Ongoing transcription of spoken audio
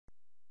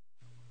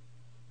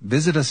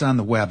Visit us on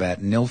the web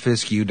at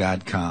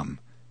nilfisku.com.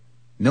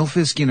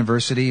 Nilfisk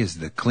University is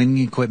the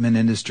cleaning equipment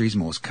industry's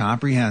most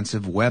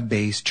comprehensive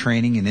web-based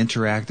training and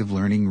interactive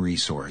learning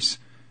resource.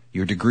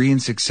 Your degree in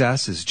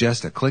success is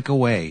just a click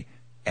away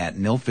at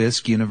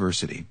Nilfisk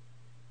University.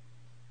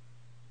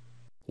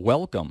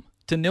 Welcome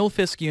to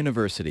Nilfisk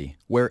University,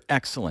 where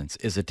excellence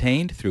is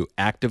attained through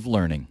active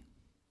learning.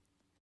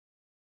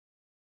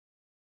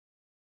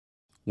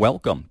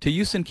 Welcome to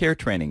Use and Care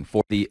training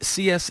for the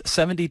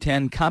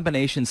CS7010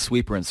 Combination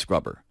Sweeper and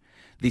Scrubber.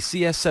 The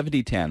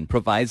CS7010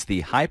 provides the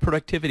high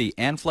productivity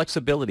and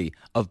flexibility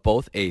of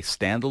both a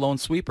standalone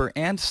sweeper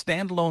and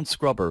standalone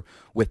scrubber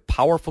with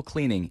powerful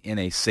cleaning in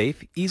a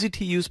safe,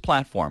 easy-to-use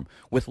platform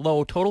with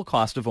low total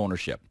cost of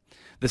ownership.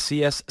 The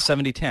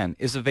CS7010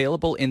 is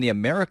available in the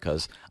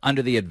Americas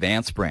under the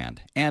Advanced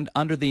brand and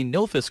under the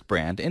Nilfisk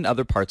brand in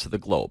other parts of the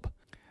globe.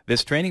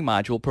 This training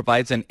module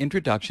provides an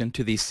introduction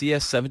to the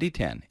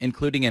CS7010,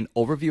 including an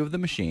overview of the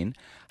machine,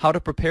 how to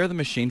prepare the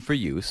machine for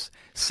use,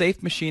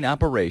 safe machine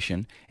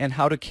operation, and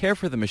how to care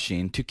for the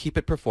machine to keep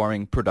it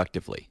performing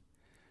productively.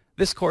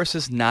 This course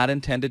is not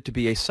intended to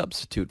be a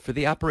substitute for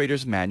the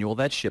operator's manual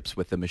that ships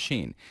with the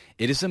machine.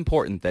 It is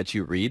important that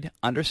you read,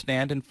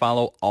 understand, and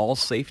follow all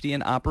safety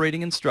and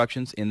operating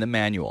instructions in the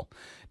manual.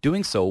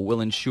 Doing so will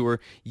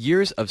ensure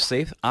years of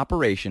safe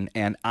operation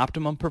and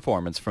optimum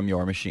performance from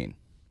your machine.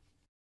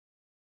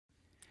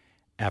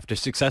 After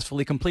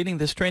successfully completing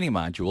this training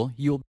module,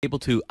 you will be able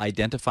to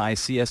identify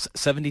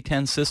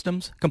CS7010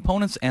 systems,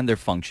 components and their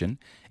function,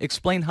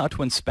 explain how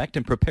to inspect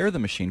and prepare the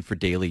machine for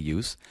daily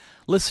use,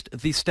 list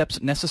the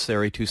steps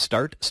necessary to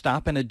start,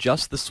 stop, and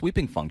adjust the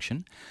sweeping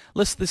function,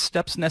 list the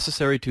steps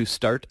necessary to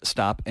start,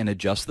 stop, and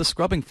adjust the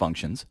scrubbing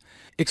functions,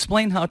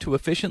 explain how to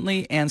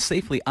efficiently and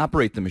safely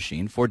operate the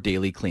machine for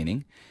daily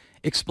cleaning,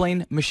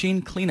 explain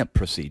machine cleanup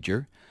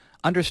procedure,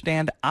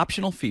 understand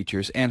optional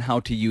features and how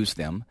to use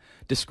them,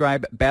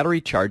 describe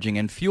battery charging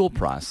and fuel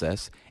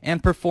process,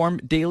 and perform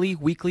daily,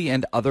 weekly,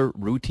 and other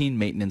routine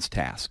maintenance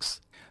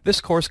tasks.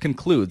 This course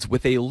concludes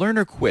with a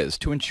learner quiz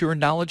to ensure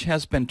knowledge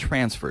has been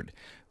transferred.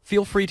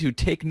 Feel free to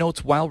take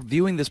notes while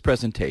viewing this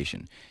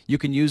presentation. You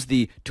can use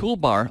the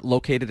toolbar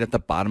located at the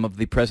bottom of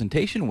the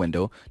presentation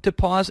window to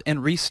pause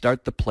and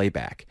restart the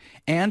playback.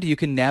 And you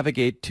can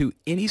navigate to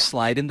any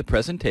slide in the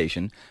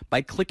presentation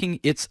by clicking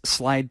its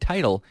slide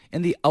title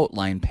in the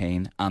outline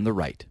pane on the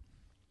right.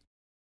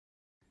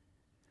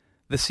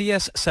 The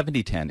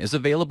CS7010 is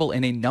available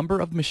in a number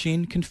of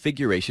machine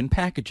configuration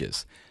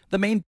packages. The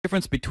main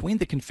difference between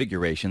the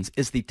configurations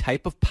is the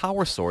type of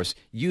power source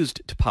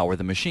used to power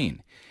the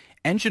machine.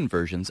 Engine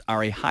versions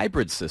are a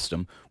hybrid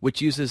system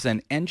which uses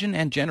an engine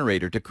and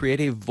generator to create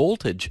a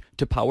voltage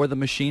to power the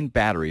machine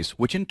batteries,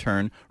 which in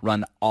turn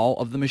run all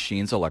of the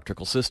machine's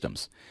electrical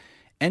systems.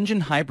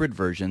 Engine hybrid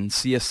version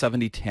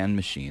CS7010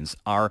 machines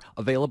are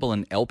available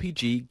in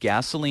LPG,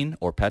 gasoline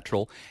or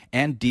petrol,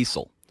 and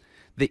diesel.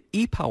 The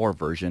e-Power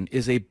version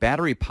is a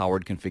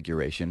battery-powered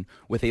configuration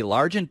with a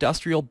large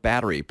industrial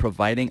battery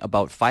providing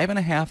about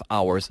 5.5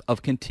 hours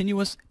of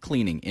continuous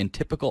cleaning in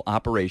typical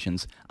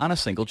operations on a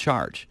single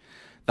charge.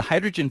 The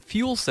hydrogen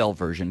fuel cell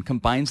version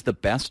combines the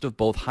best of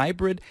both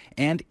hybrid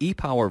and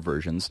e-Power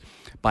versions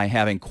by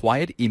having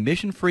quiet,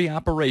 emission-free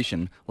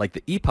operation like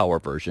the e-Power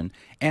version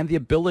and the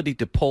ability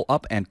to pull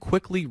up and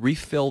quickly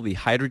refill the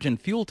hydrogen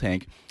fuel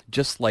tank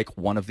just like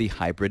one of the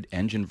hybrid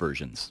engine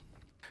versions.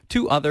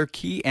 Two other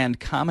key and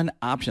common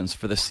options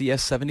for the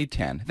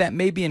CS7010 that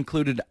may be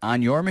included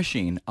on your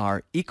machine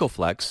are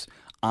EcoFlex,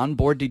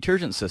 onboard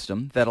detergent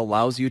system that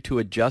allows you to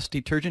adjust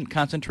detergent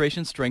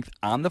concentration strength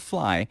on the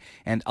fly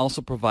and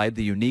also provide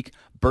the unique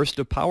burst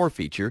of power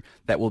feature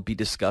that will be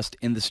discussed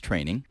in this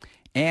training,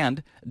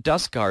 and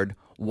DustGuard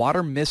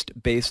water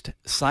mist-based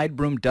side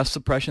broom dust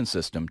suppression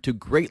system to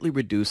greatly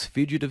reduce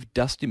fugitive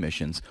dust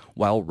emissions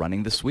while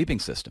running the sweeping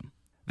system.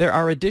 There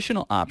are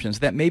additional options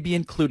that may be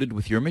included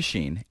with your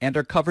machine and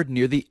are covered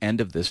near the end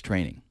of this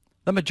training.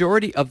 The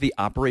majority of the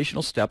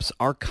operational steps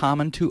are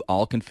common to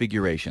all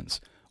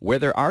configurations. Where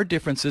there are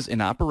differences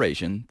in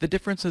operation, the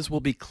differences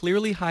will be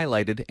clearly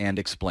highlighted and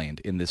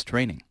explained in this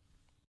training.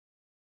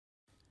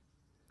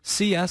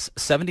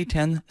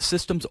 CS7010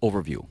 Systems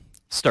Overview.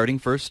 Starting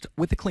first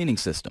with the cleaning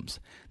systems.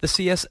 The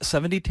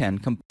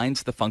CS7010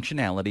 combines the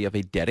functionality of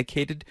a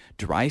dedicated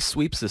dry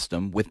sweep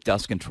system with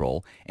dust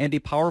control and a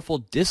powerful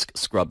disc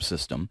scrub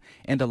system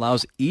and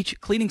allows each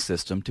cleaning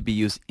system to be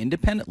used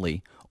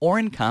independently or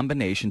in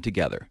combination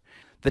together.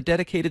 The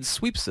dedicated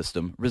sweep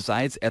system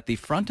resides at the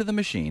front of the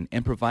machine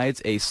and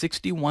provides a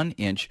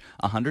 61-inch,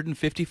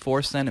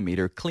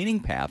 154-centimeter cleaning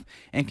path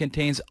and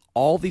contains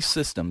all the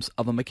systems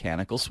of a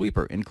mechanical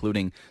sweeper,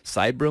 including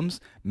side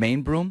brooms,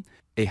 main broom,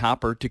 a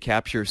hopper to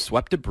capture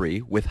swept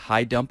debris with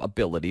high dump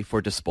ability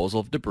for disposal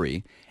of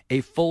debris,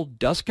 a full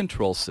dust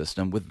control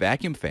system with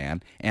vacuum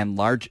fan and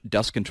large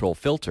dust control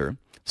filter.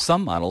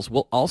 Some models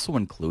will also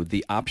include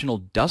the optional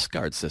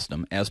DustGuard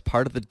system as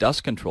part of the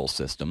dust control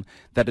system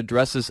that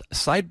addresses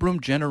side broom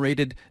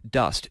generated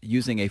dust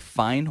using a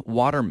fine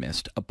water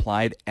mist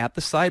applied at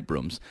the side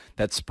brooms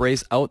that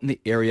sprays out in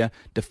the area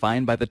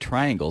defined by the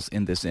triangles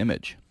in this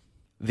image.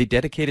 The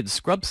dedicated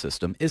scrub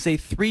system is a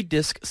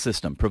 3-disc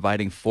system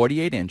providing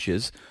 48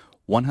 inches,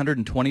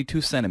 122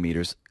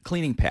 centimeters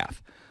cleaning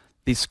path.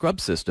 The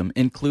scrub system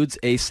includes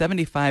a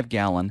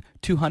 75-gallon,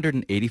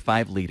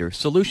 285-liter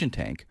solution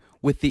tank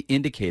with the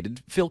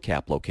indicated fill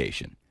cap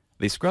location.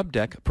 The scrub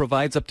deck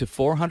provides up to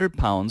 400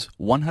 pounds,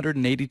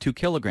 182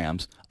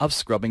 kilograms of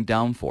scrubbing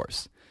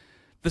downforce.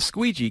 The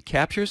squeegee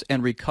captures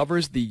and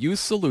recovers the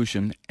used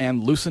solution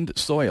and loosened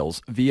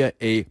soils via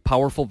a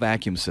powerful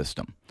vacuum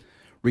system.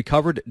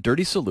 Recovered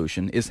dirty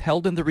solution is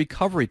held in the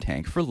recovery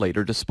tank for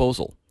later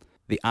disposal.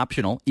 The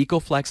optional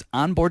EcoFlex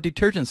onboard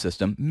detergent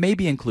system may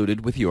be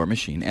included with your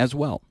machine as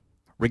well.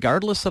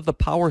 Regardless of the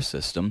power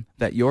system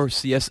that your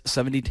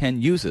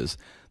CS7010 uses,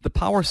 the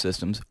power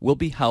systems will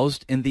be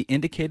housed in the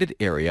indicated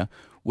area,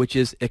 which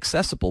is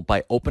accessible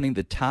by opening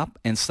the top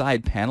and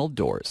side panel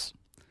doors.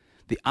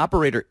 The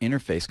operator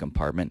interface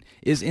compartment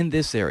is in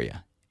this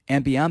area,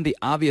 and beyond the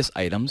obvious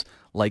items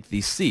like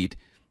the seat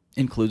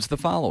includes the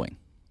following.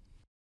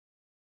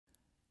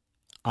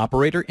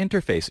 Operator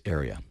interface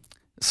area.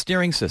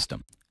 Steering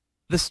system.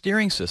 The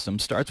steering system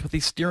starts with the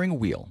steering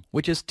wheel,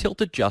 which is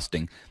tilt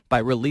adjusting by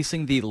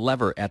releasing the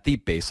lever at the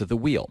base of the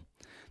wheel.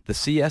 The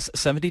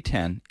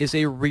CS7010 is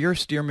a rear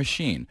steer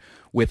machine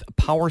with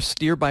power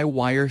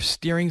steer-by-wire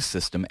steering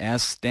system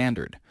as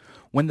standard.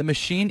 When the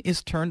machine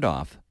is turned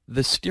off,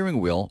 the steering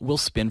wheel will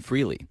spin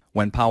freely.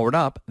 When powered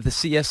up, the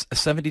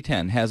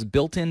CS7010 has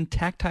built-in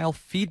tactile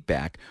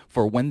feedback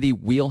for when the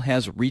wheel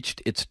has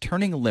reached its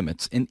turning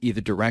limits in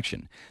either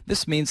direction.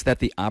 This means that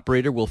the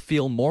operator will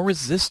feel more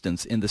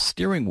resistance in the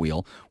steering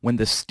wheel when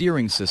the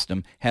steering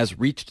system has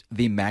reached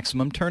the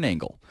maximum turn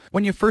angle.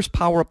 When you first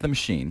power up the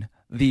machine,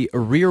 the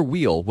rear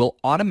wheel will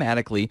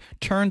automatically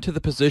turn to the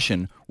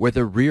position where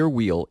the rear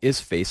wheel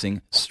is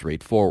facing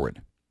straight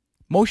forward.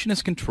 Motion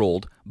is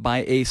controlled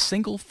by a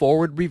single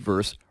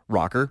forward-reverse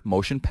rocker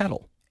motion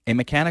pedal. A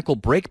mechanical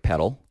brake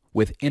pedal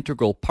with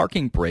integral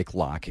parking brake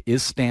lock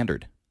is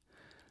standard.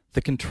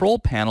 The control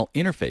panel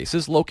interface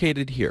is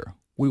located here.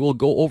 We will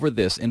go over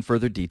this in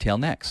further detail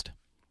next.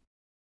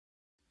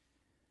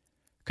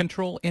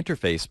 Control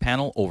interface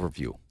panel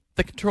overview.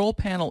 The control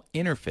panel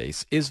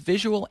interface is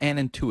visual and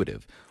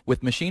intuitive,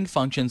 with machine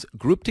functions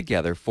grouped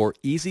together for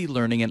easy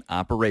learning and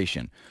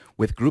operation,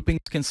 with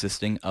groupings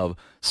consisting of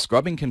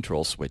scrubbing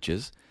control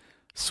switches,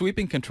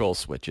 sweeping control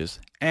switches,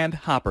 and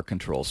hopper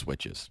control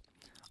switches.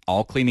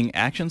 All cleaning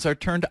actions are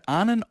turned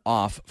on and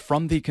off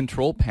from the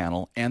control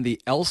panel, and the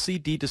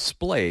LCD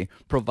display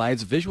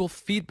provides visual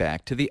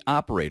feedback to the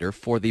operator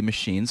for the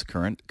machine's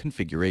current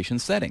configuration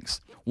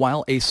settings.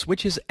 While a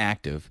switch is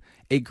active,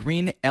 a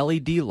green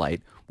LED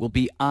light will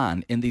be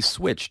on in the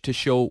switch to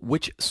show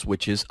which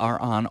switches are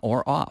on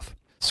or off.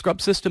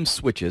 Scrub system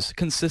switches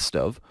consist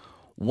of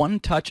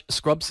one-touch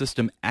scrub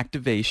system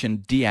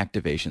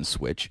activation-deactivation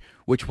switch,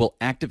 which will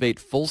activate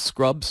full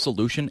scrub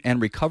solution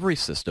and recovery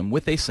system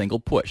with a single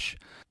push.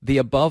 The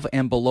above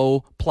and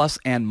below plus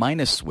and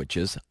minus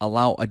switches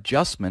allow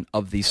adjustment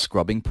of the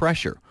scrubbing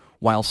pressure.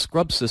 While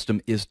scrub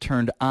system is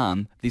turned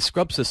on, the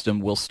scrub system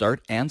will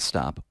start and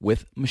stop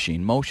with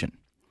machine motion.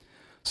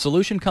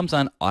 Solution comes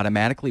on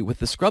automatically with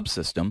the scrub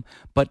system,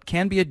 but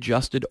can be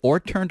adjusted or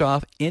turned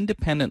off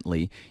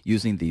independently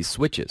using these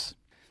switches.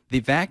 The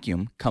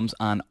vacuum comes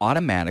on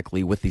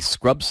automatically with the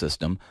scrub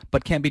system,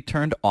 but can be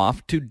turned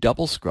off to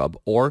double scrub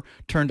or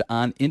turned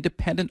on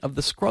independent of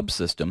the scrub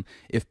system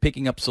if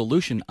picking up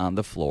solution on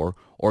the floor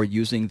or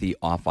using the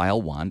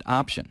off-aisle wand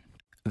option.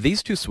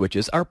 These two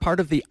switches are part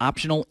of the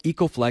optional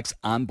EcoFlex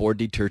onboard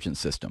detergent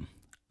system.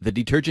 The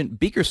detergent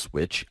beaker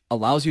switch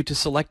allows you to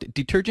select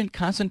detergent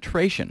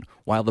concentration,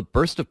 while the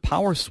burst of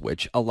power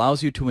switch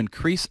allows you to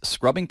increase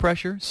scrubbing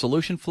pressure,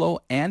 solution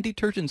flow, and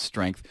detergent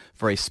strength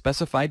for a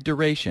specified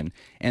duration,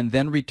 and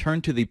then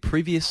return to the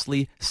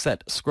previously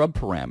set scrub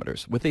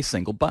parameters with a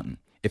single button.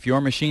 If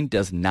your machine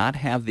does not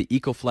have the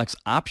EcoFlex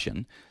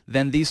option,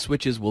 then these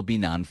switches will be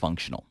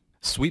non-functional.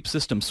 Sweep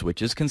system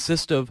switches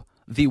consist of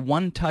the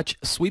one-touch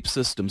sweep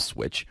system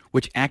switch,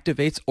 which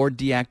activates or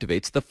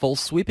deactivates the full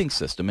sweeping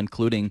system,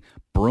 including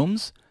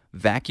brooms,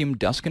 vacuum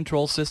dust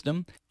control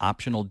system,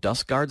 optional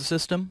dust guard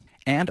system,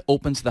 and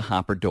opens the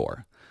hopper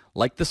door.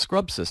 Like the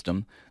scrub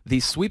system, the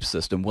sweep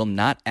system will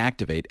not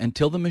activate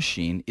until the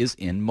machine is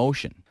in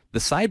motion. The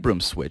side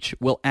broom switch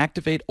will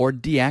activate or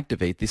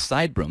deactivate the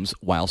side brooms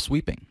while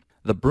sweeping.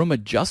 The broom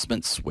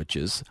adjustment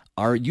switches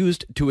are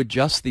used to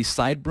adjust the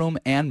side broom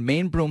and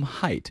main broom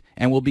height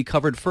and will be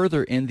covered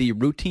further in the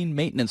routine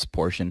maintenance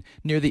portion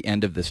near the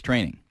end of this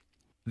training.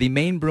 The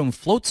main broom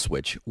float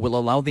switch will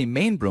allow the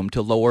main broom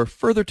to lower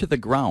further to the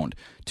ground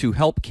to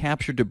help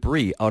capture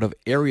debris out of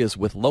areas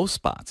with low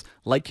spots,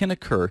 like can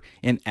occur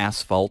in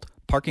asphalt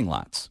parking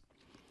lots.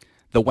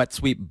 The wet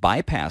sweep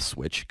bypass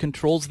switch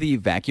controls the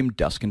vacuum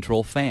dust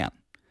control fan.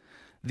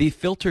 The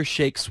filter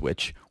shake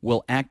switch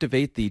will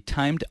activate the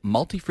timed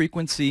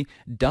multi-frequency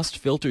dust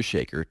filter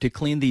shaker to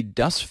clean the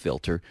dust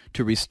filter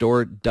to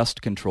restore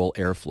dust control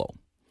airflow.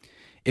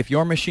 If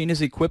your machine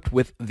is equipped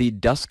with the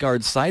Dust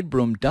Guard side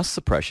broom dust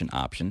suppression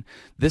option,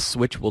 this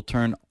switch will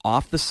turn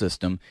off the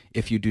system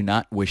if you do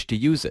not wish to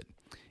use it.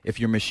 If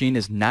your machine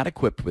is not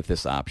equipped with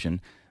this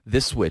option,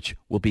 this switch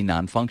will be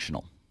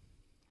non-functional.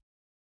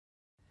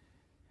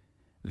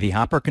 The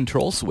hopper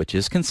control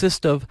switches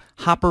consist of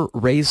hopper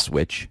raise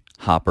switch,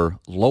 hopper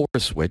lower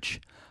switch,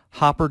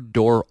 hopper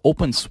door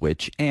open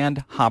switch,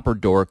 and hopper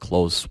door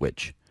close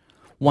switch.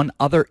 One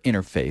other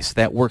interface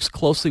that works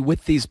closely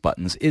with these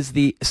buttons is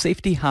the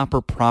safety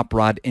hopper prop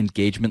rod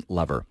engagement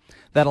lever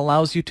that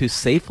allows you to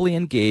safely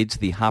engage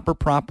the hopper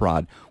prop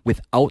rod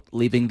without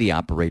leaving the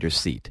operator's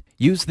seat.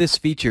 Use this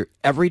feature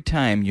every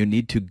time you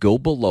need to go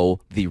below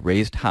the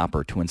raised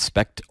hopper to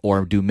inspect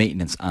or do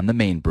maintenance on the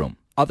main broom.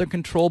 Other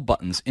control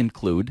buttons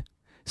include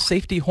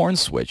safety horn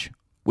switch,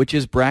 which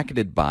is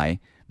bracketed by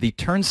the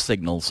turn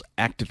signals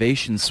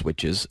activation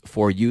switches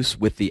for use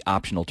with the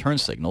optional turn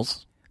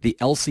signals, the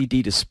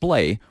LCD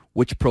display,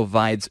 which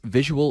provides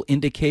visual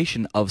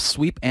indication of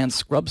sweep and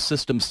scrub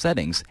system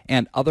settings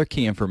and other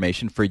key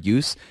information for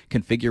use,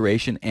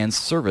 configuration, and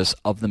service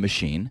of the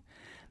machine.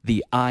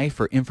 The I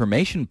for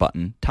information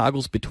button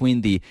toggles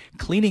between the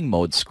cleaning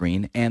mode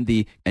screen and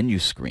the menu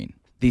screen.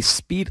 The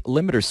speed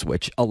limiter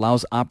switch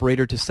allows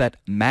operator to set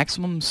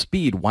maximum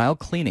speed while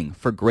cleaning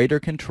for greater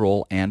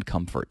control and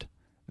comfort.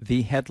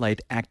 The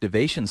headlight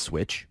activation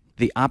switch,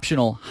 the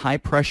optional high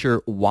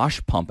pressure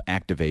wash pump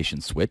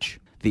activation switch,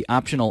 the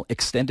optional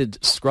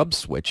extended scrub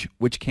switch,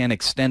 which can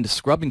extend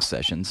scrubbing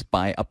sessions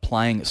by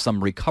applying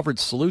some recovered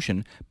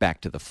solution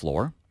back to the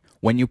floor.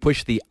 When you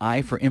push the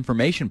I for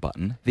information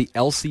button, the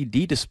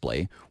LCD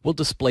display will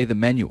display the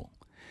menu.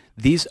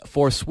 These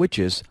four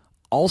switches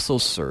also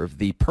serve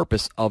the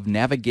purpose of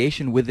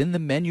navigation within the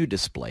menu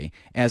display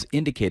as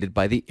indicated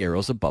by the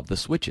arrows above the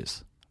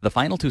switches. The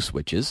final two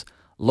switches,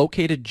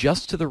 located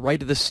just to the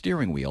right of the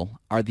steering wheel,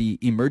 are the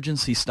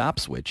emergency stop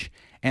switch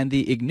and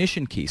the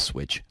ignition key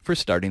switch for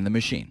starting the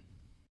machine.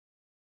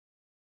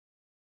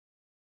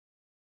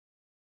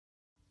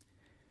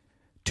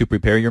 To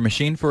prepare your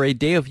machine for a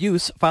day of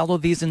use, follow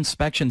these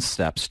inspection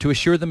steps to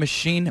assure the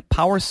machine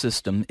power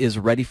system is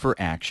ready for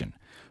action.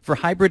 For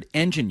hybrid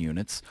engine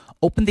units,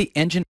 open the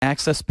engine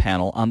access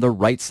panel on the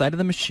right side of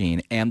the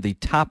machine and the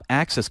top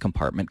access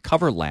compartment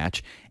cover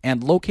latch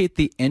and locate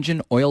the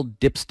engine oil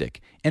dipstick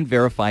and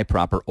verify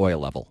proper oil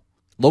level.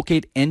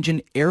 Locate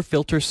engine air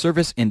filter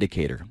service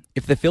indicator.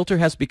 If the filter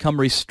has become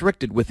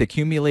restricted with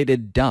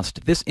accumulated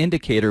dust, this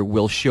indicator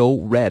will show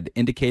red,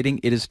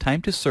 indicating it is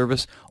time to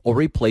service or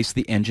replace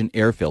the engine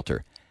air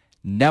filter.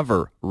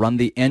 Never run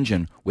the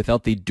engine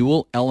without the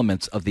dual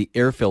elements of the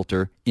air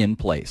filter in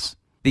place.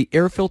 The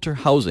air filter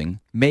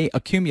housing may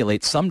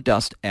accumulate some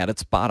dust at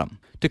its bottom.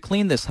 To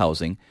clean this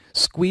housing,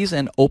 squeeze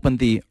and open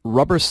the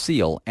rubber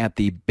seal at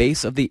the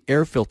base of the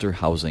air filter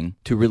housing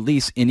to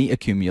release any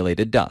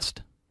accumulated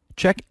dust.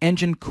 Check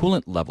engine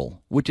coolant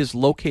level, which is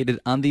located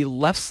on the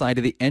left side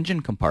of the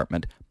engine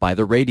compartment by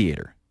the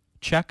radiator.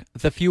 Check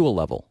the fuel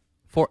level.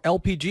 For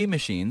LPG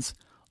machines,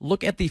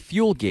 look at the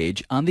fuel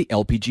gauge on the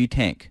LPG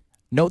tank.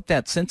 Note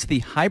that since the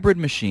hybrid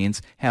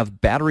machines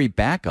have battery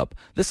backup,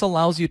 this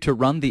allows you to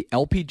run the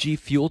LPG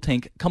fuel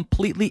tank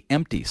completely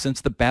empty,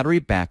 since the battery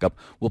backup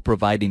will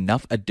provide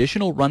enough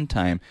additional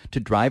runtime to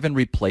drive and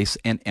replace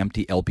an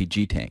empty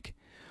LPG tank.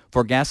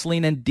 For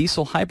gasoline and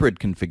diesel hybrid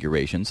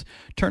configurations,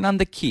 turn on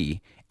the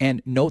key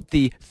and note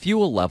the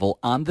fuel level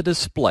on the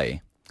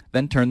display,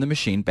 then turn the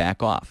machine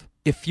back off.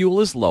 If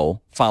fuel is low,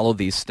 follow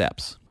these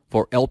steps.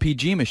 For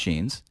LPG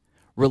machines,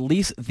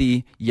 release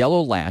the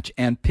yellow latch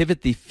and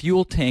pivot the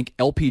fuel tank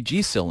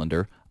LPG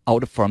cylinder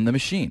out from the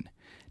machine.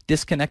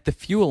 Disconnect the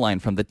fuel line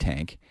from the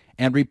tank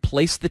and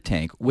replace the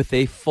tank with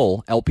a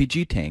full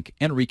LPG tank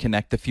and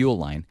reconnect the fuel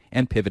line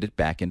and pivot it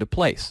back into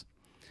place.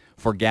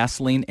 For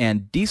gasoline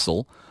and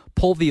diesel,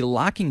 pull the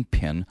locking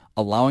pin,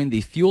 allowing the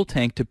fuel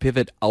tank to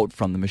pivot out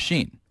from the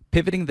machine.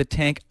 Pivoting the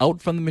tank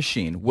out from the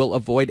machine will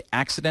avoid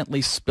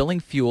accidentally spilling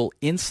fuel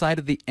inside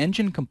of the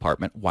engine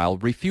compartment while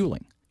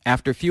refueling.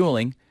 After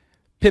fueling,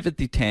 pivot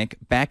the tank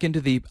back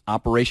into the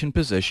operation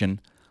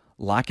position,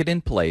 lock it in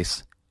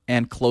place,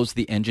 and close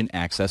the engine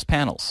access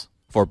panels.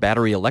 For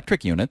battery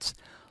electric units,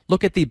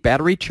 look at the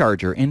battery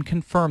charger and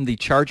confirm the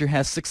charger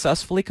has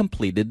successfully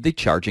completed the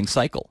charging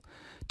cycle.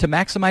 To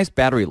maximize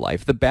battery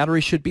life, the battery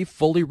should be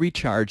fully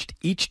recharged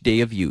each day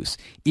of use,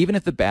 even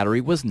if the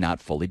battery was not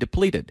fully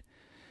depleted.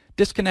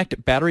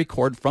 Disconnect battery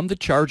cord from the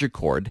charger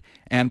cord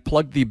and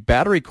plug the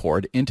battery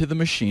cord into the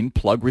machine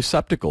plug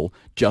receptacle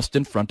just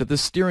in front of the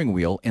steering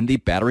wheel in the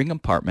battery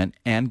compartment,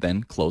 and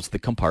then close the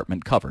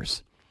compartment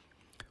covers.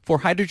 For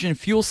hydrogen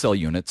fuel cell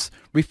units,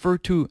 refer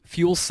to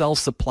fuel cell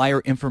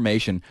supplier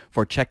information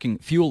for checking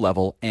fuel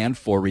level and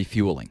for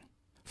refueling.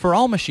 For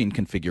all machine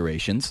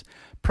configurations,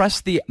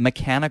 press the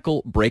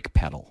mechanical brake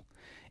pedal.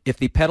 If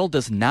the pedal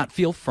does not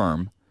feel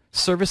firm,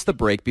 service the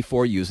brake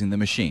before using the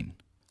machine.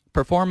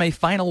 Perform a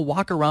final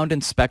walk-around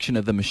inspection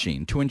of the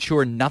machine to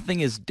ensure nothing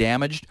is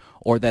damaged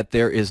or that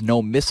there is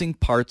no missing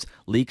parts,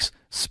 leaks,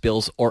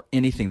 spills, or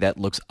anything that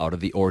looks out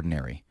of the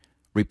ordinary.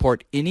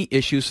 Report any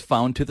issues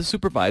found to the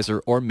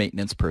supervisor or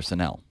maintenance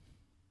personnel.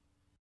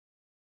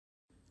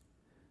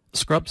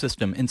 Scrub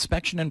system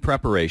inspection and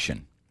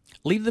preparation.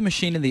 Leave the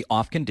machine in the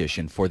off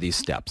condition for these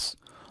steps.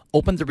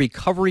 Open the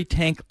recovery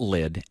tank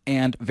lid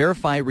and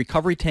verify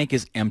recovery tank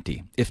is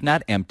empty. If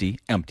not empty,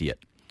 empty it.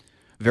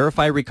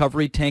 Verify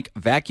recovery tank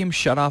vacuum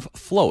shutoff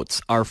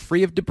floats are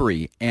free of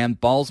debris and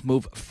balls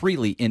move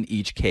freely in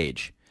each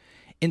cage.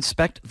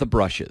 Inspect the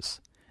brushes.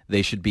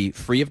 They should be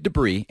free of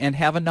debris and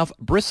have enough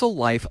bristle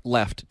life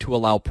left to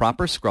allow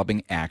proper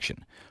scrubbing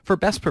action. For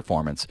best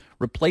performance,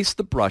 replace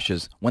the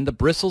brushes when the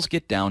bristles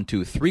get down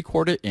to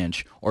 3/4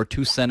 inch or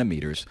 2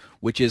 centimeters,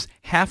 which is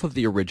half of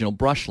the original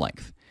brush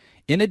length.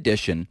 In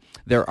addition,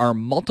 there are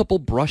multiple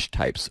brush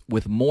types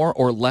with more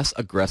or less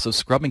aggressive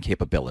scrubbing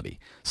capability.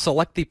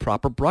 Select the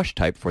proper brush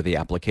type for the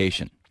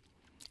application.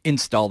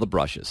 Install the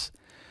brushes.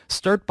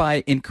 Start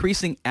by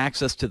increasing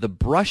access to the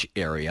brush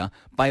area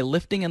by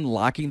lifting and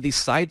locking the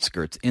side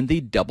skirts in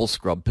the double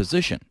scrub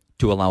position.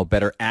 To allow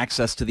better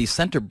access to the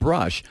center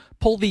brush,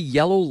 pull the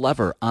yellow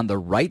lever on the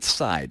right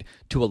side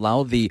to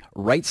allow the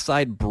right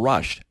side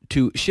brush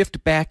to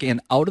shift back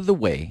and out of the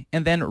way,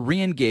 and then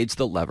re-engage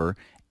the lever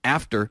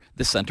after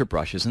the center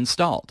brush is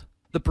installed.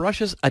 The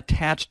brush is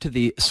attached to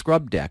the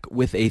scrub deck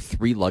with a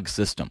 3-lug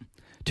system.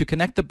 To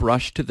connect the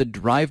brush to the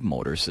drive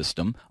motor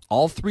system,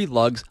 all 3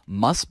 lugs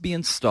must be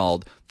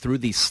installed through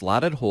the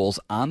slotted holes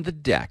on the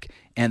deck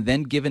and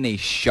then given a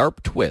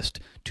sharp twist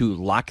to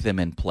lock them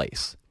in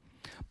place.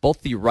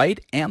 Both the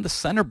right and the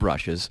center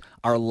brushes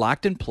are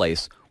locked in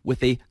place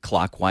with a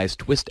clockwise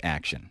twist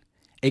action.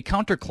 A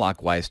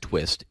counterclockwise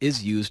twist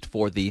is used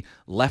for the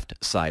left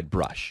side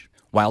brush.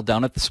 While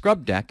down at the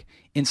scrub deck,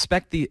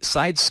 inspect the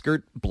side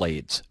skirt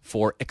blades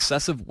for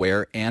excessive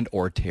wear and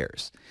or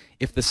tears.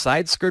 If the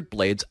side skirt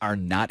blades are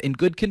not in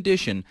good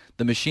condition,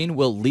 the machine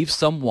will leave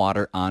some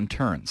water on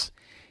turns.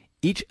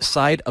 Each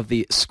side of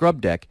the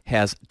scrub deck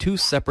has 2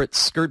 separate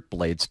skirt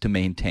blades to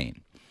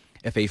maintain.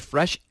 If a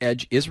fresh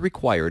edge is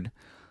required,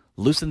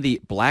 loosen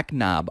the black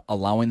knob,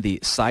 allowing the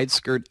side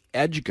skirt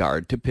edge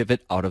guard to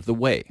pivot out of the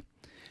way.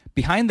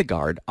 Behind the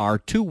guard are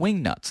 2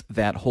 wing nuts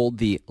that hold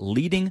the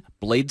leading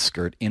blade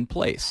skirt in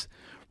place.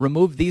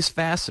 Remove these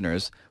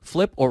fasteners,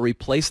 flip or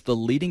replace the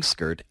leading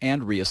skirt,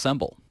 and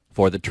reassemble.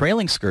 For the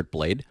trailing skirt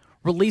blade,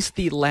 release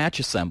the latch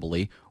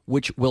assembly,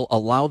 which will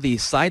allow the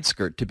side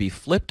skirt to be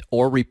flipped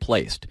or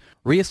replaced.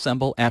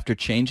 Reassemble after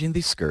changing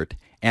the skirt,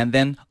 and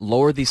then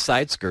lower the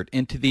side skirt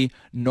into the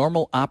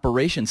normal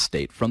operation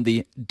state from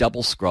the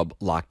double scrub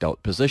locked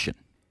out position.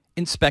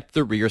 Inspect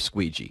the rear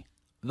squeegee.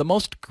 The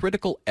most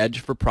critical edge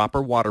for proper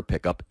water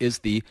pickup is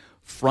the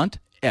front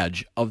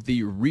edge of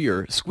the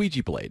rear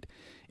squeegee blade.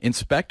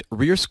 Inspect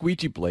rear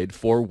squeegee blade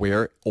for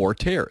wear or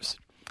tears.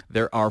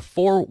 There are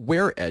 4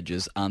 wear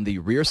edges on the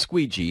rear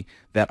squeegee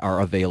that are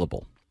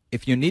available.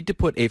 If you need to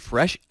put a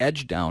fresh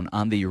edge down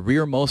on the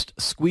rearmost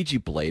squeegee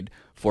blade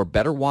for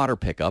better water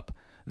pickup,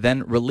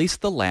 then release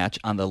the latch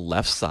on the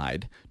left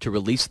side to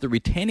release the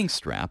retaining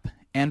strap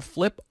and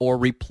flip or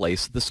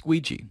replace the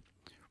squeegee.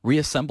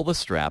 Reassemble the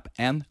strap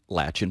and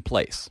latch in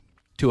place.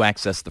 To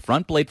access the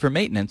front blade for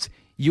maintenance,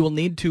 you will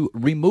need to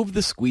remove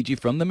the squeegee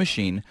from the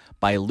machine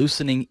by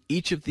loosening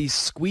each of these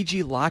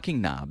squeegee locking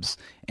knobs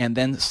and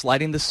then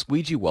sliding the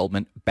squeegee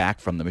weldment back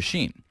from the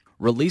machine.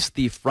 Release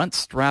the front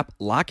strap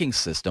locking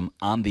system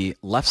on the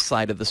left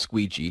side of the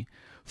squeegee,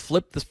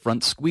 flip the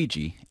front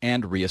squeegee,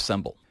 and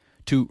reassemble.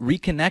 To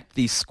reconnect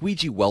the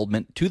squeegee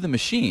weldment to the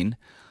machine,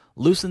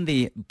 loosen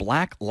the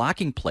black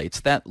locking plates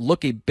that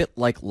look a bit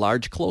like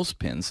large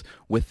clothespins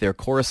with their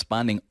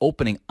corresponding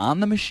opening on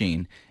the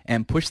machine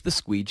and push the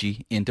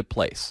squeegee into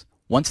place.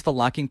 Once the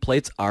locking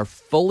plates are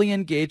fully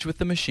engaged with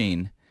the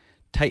machine,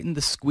 tighten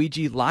the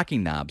squeegee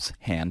locking knobs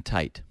hand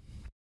tight.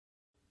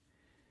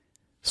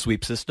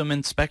 Sweep system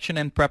inspection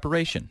and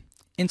preparation.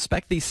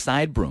 Inspect the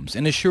side brooms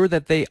and assure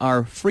that they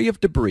are free of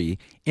debris,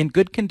 in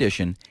good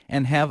condition,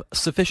 and have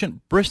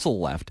sufficient bristle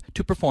left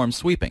to perform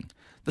sweeping.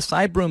 The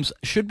side brooms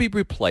should be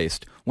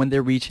replaced when they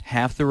reach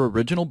half their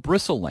original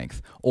bristle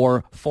length,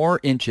 or 4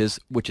 inches,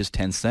 which is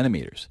 10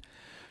 centimeters.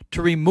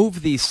 To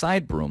remove the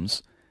side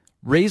brooms,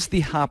 raise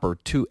the hopper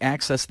to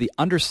access the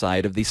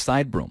underside of the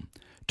side broom.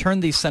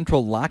 Turn the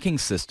central locking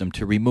system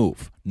to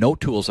remove. No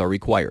tools are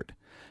required.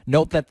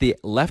 Note that the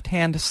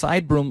left-hand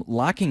side broom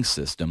locking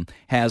system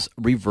has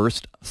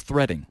reversed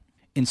threading.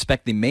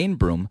 Inspect the main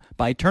broom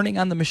by turning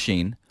on the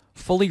machine,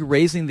 fully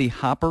raising the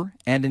hopper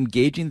and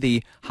engaging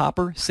the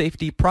hopper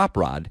safety prop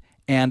rod,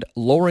 and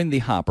lowering the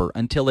hopper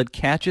until it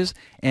catches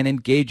and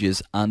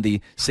engages on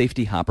the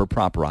safety hopper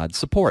prop rod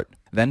support.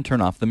 Then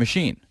turn off the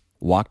machine.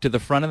 Walk to the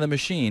front of the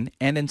machine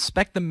and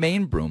inspect the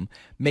main broom,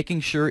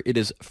 making sure it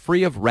is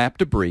free of wrap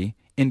debris,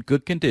 in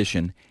good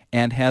condition,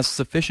 and has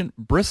sufficient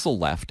bristle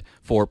left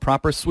for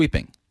proper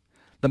sweeping.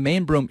 The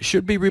main broom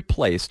should be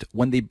replaced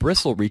when the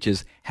bristle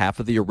reaches half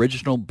of the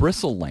original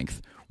bristle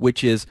length,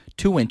 which is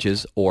 2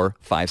 inches or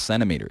 5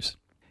 centimeters.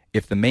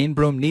 If the main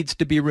broom needs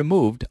to be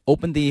removed,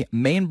 open the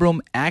main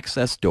broom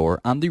access door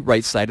on the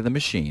right side of the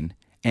machine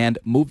and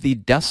move the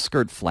dust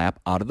skirt flap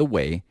out of the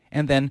way,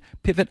 and then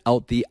pivot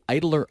out the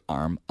idler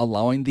arm,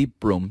 allowing the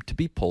broom to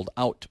be pulled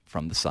out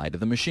from the side of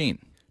the machine.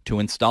 To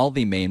install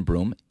the main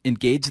broom,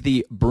 engage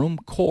the broom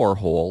core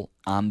hole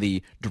on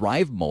the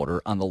drive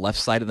motor on the left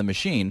side of the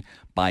machine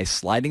by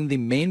sliding the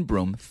main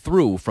broom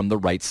through from the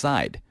right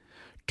side.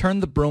 Turn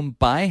the broom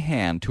by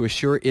hand to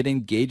assure it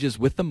engages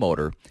with the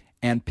motor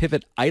and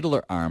pivot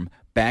idler arm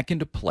back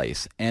into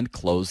place and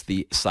close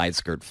the side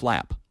skirt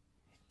flap.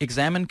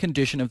 Examine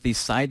condition of the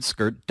side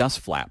skirt dust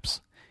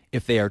flaps.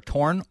 If they are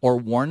torn or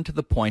worn to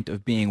the point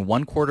of being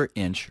 1/4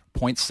 inch,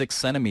 0.6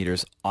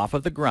 centimeters off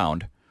of the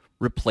ground,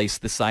 replace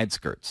the side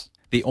skirts.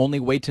 The only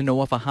way to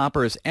know if a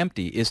hopper is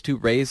empty is to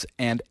raise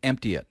and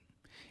empty it.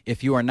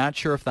 If you are not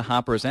sure if the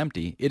hopper is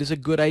empty, it is a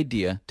good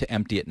idea to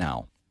empty it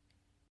now.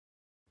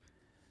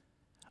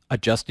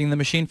 Adjusting the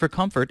machine for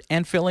comfort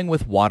and filling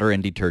with water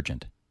and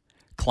detergent.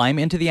 Climb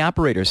into the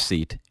operator's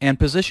seat and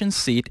position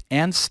seat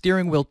and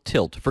steering wheel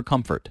tilt for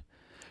comfort.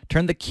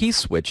 Turn the key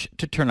switch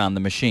to turn on the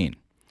machine.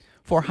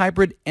 For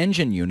hybrid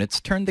engine units,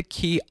 turn the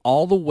key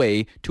all the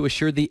way to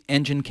assure the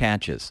engine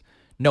catches.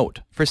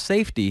 Note, for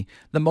safety,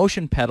 the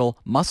motion pedal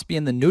must be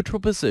in the neutral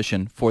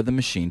position for the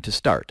machine to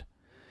start.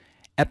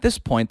 At this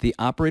point, the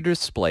operator's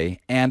display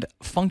and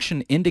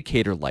function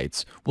indicator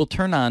lights will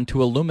turn on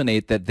to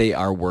illuminate that they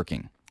are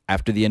working.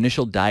 After the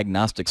initial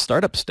diagnostic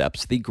startup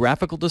steps, the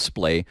graphical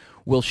display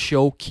will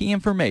show key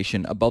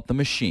information about the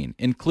machine,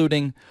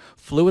 including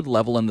fluid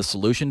level in the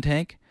solution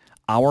tank,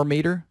 hour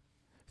meter,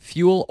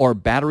 fuel or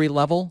battery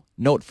level.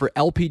 Note, for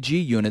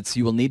LPG units,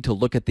 you will need to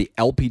look at the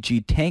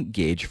LPG tank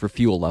gauge for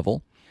fuel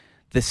level.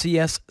 The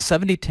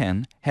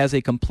CS7010 has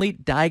a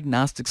complete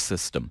diagnostic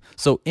system,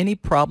 so any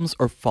problems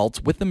or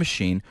faults with the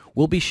machine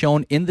will be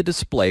shown in the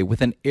display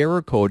with an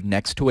error code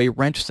next to a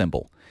wrench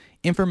symbol.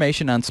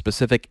 Information on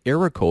specific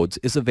error codes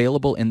is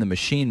available in the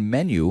machine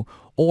menu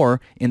or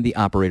in the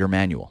operator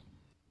manual.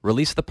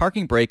 Release the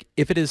parking brake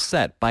if it is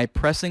set by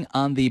pressing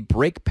on the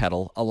brake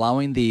pedal,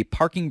 allowing the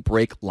parking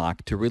brake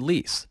lock to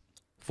release.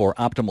 For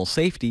optimal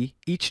safety,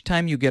 each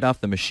time you get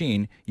off the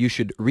machine, you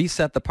should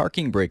reset the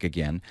parking brake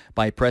again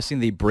by pressing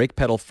the brake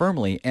pedal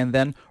firmly and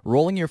then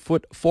rolling your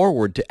foot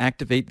forward to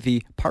activate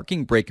the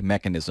parking brake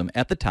mechanism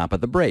at the top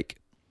of the brake.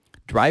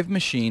 Drive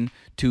machine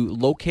to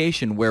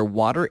location where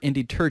water and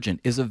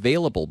detergent is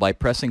available by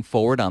pressing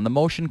forward on the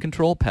motion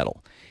control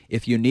pedal.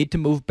 If you need to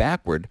move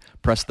backward,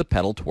 press the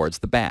pedal towards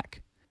the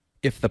back.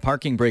 If the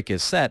parking brake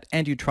is set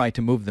and you try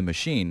to move the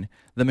machine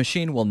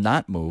will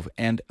not move,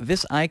 and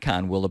this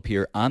icon will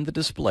appear on the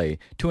display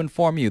to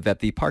inform you that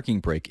the parking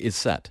brake is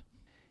set.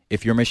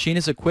 If your machine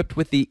is equipped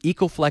with the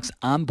EcoFlex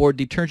onboard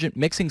detergent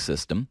mixing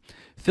system,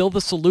 fill the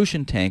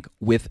solution tank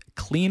with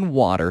clean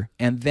water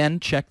and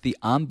then check the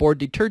onboard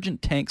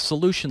detergent tank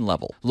solution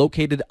level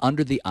located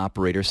under the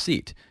operator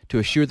seat to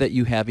assure that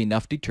you have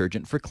enough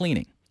detergent for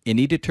cleaning.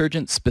 Any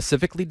detergent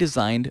specifically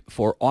designed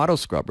for auto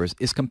scrubbers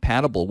is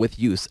compatible with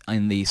use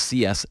in the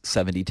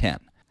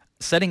CS7010.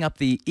 Setting up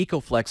the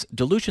EcoFlex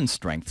dilution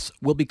strengths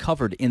will be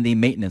covered in the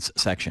maintenance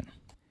section.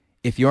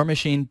 If your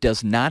machine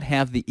does not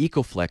have the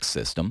EcoFlex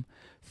system,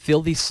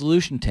 fill the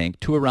solution tank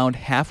to around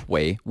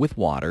halfway with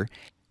water.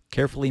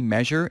 Carefully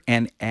measure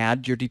and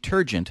add your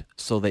detergent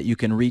so that you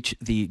can reach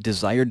the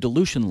desired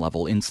dilution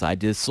level inside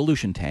the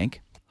solution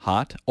tank.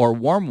 Hot or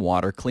warm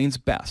water cleans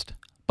best,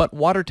 but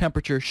water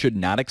temperature should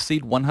not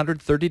exceed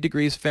 130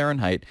 degrees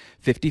Fahrenheit,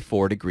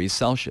 54 degrees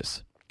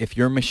Celsius. If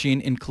your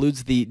machine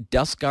includes the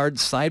DustGuard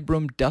side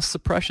broom dust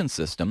suppression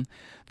system,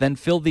 then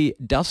fill the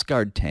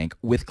DustGuard tank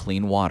with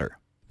clean water.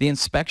 The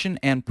inspection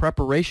and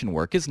preparation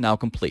work is now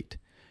complete.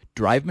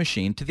 Drive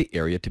machine to the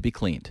area to be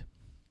cleaned.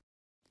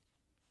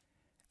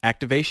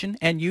 Activation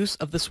and use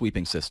of the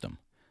sweeping system.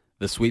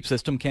 The sweep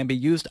system can be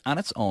used on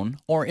its own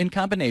or in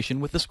combination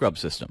with the scrub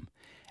system.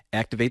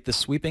 Activate the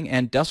sweeping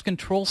and dust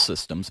control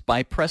systems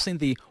by pressing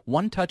the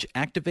one-touch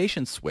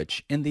activation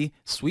switch in the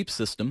sweep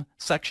system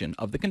section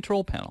of the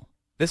control panel.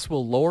 This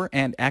will lower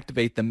and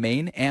activate the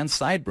main and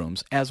side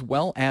brooms as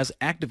well as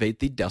activate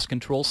the dust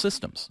control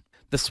systems.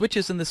 The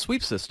switches in the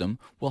sweep system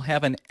will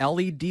have an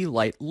LED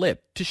light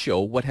lit to show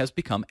what has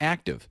become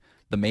active: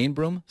 the main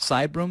broom,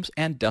 side brooms,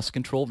 and dust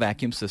control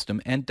vacuum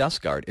system and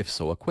dust guard if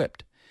so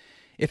equipped.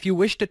 If you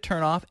wish to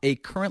turn off a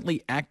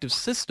currently active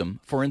system,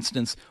 for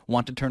instance,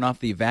 want to turn off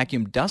the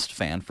vacuum dust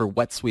fan for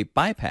wet sweep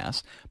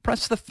bypass,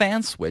 press the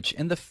fan switch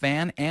and the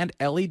fan and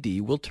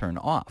LED will turn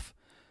off.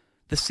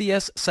 The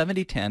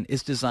CS7010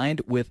 is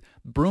designed with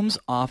brooms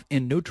off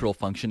in neutral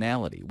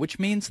functionality, which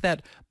means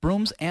that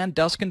brooms and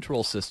dust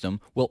control system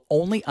will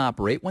only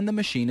operate when the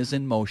machine is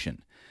in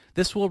motion.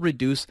 This will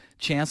reduce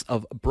chance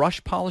of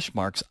brush polish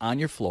marks on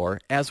your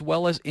floor, as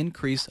well as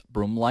increase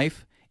broom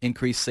life,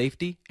 increase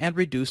safety, and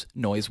reduce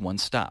noise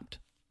once stopped.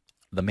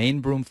 The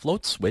main broom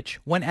float switch,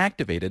 when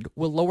activated,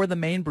 will lower the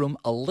main broom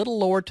a little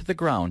lower to the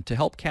ground to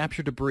help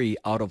capture debris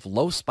out of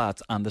low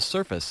spots on the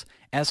surface,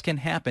 as can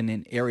happen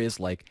in areas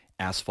like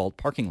asphalt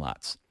parking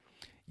lots.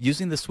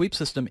 Using the sweep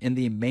system in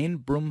the main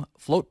broom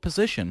float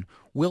position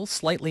will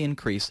slightly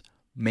increase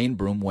main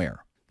broom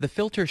wear. The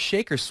filter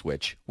shaker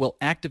switch will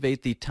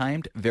activate the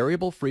timed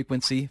variable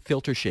frequency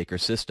filter shaker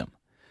system.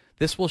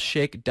 This will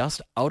shake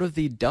dust out of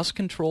the dust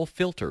control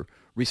filter,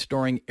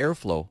 restoring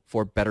airflow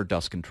for better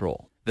dust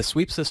control. The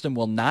sweep system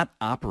will not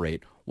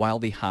operate while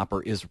the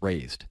hopper is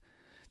raised.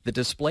 The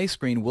display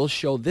screen will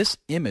show this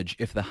image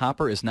if the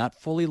hopper is not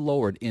fully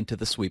lowered into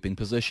the sweeping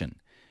position.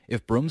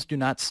 If brooms do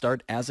not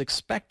start as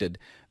expected,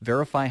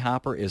 verify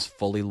hopper is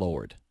fully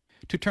lowered.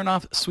 To turn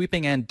off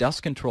sweeping and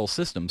dust control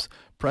systems,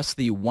 press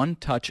the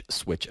one-touch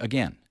switch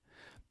again.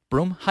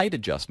 Broom height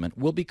adjustment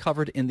will be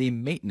covered in the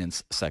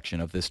maintenance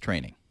section of this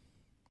training.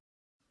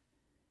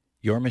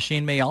 Your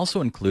machine may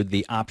also include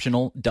the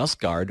optional Dust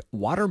Guard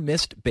water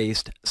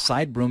mist-based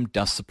side broom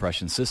dust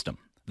suppression system.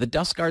 The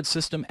Dust Guard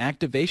system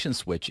activation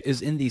switch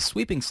is in the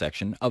sweeping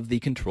section of the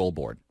control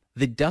board.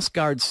 The Dust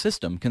Guard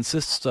system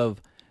consists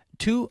of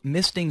 2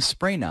 misting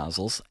spray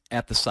nozzles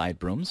at the side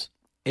brooms,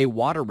 a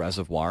water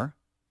reservoir,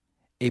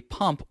 a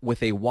pump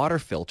with a water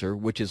filter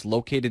which is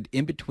located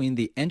in between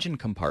the engine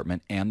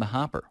compartment and the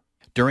hopper.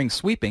 During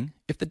sweeping,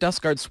 if the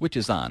Dust Guard switch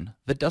is on,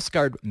 the Dust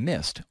Guard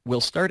mist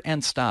will start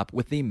and stop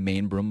with the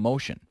main broom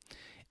motion.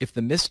 If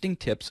the misting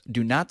tips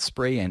do not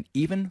spray an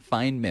even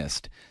fine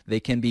mist, they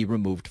can be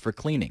removed for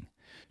cleaning.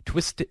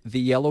 Twist the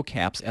yellow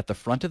caps at the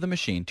front of the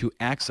machine to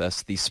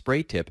access the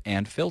spray tip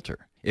and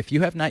filter. If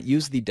you have not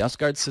used the Dust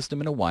Guard system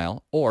in a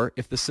while, or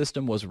if the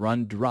system was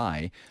run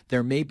dry,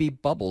 there may be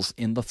bubbles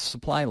in the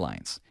supply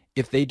lines.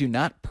 If they do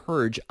not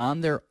purge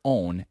on their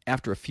own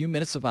after a few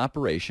minutes of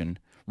operation,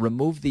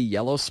 remove the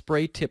yellow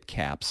spray tip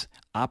caps,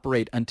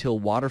 operate until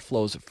water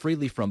flows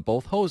freely from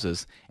both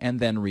hoses, and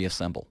then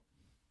reassemble.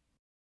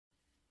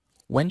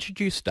 When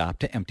should you stop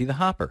to empty the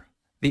hopper?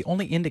 The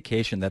only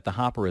indication that the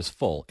hopper is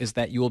full is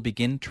that you will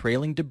begin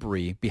trailing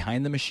debris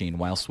behind the machine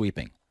while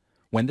sweeping.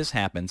 When this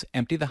happens,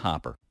 empty the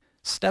hopper.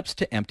 Steps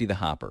to empty the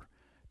hopper.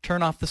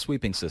 Turn off the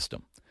sweeping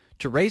system.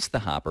 To raise the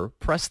hopper,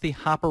 press the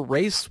hopper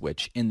raise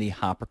switch in the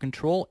hopper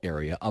control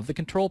area of the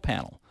control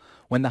panel.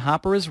 When the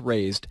hopper is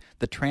raised,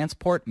 the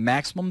transport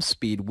maximum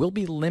speed will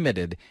be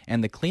limited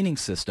and the cleaning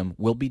system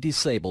will be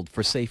disabled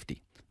for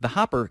safety. The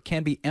hopper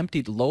can be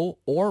emptied low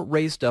or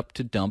raised up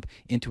to dump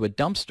into a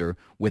dumpster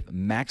with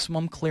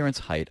maximum clearance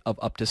height of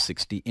up to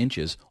 60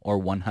 inches or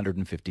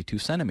 152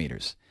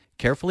 centimeters.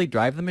 Carefully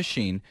drive the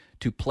machine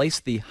to place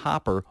the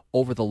hopper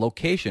over the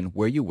location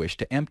where you wish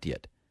to empty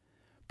it.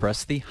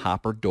 Press the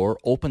hopper door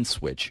open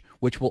switch,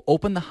 which will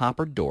open the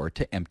hopper door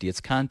to empty its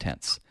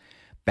contents.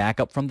 Back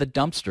up from the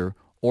dumpster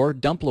or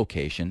dump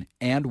location,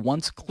 and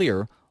once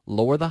clear,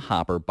 lower the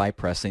hopper by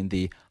pressing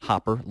the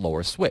hopper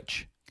lower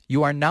switch.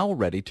 You are now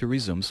ready to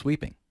resume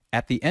sweeping.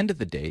 At the end of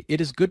the day, it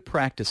is good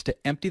practice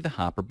to empty the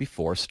hopper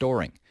before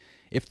storing.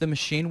 If the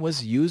machine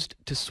was used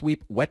to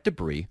sweep wet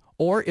debris,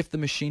 or if the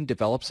machine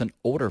develops an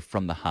odor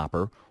from the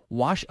hopper,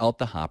 wash out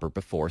the hopper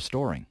before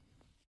storing.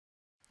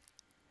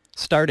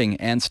 Starting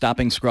and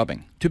stopping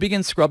scrubbing. To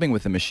begin scrubbing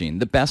with the machine,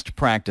 the best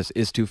practice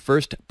is to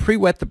first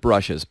pre-wet the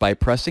brushes by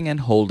pressing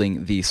and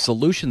holding the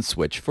solution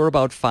switch for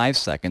about 5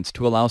 seconds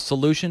to allow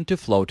solution to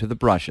flow to the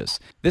brushes.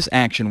 This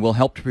action will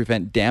help to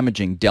prevent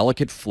damaging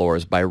delicate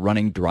floors by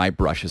running dry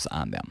brushes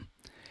on them.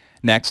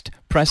 Next,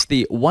 press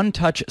the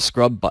one-touch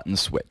scrub button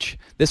switch.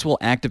 This will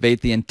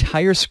activate the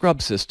entire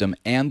scrub system,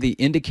 and the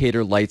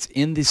indicator lights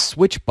in the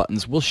switch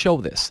buttons will show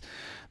this.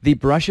 The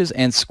brushes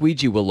and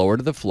squeegee will lower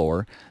to the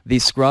floor. The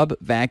scrub,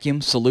 vacuum,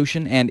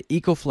 solution, and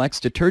EcoFlex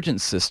detergent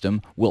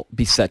system will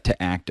be set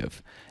to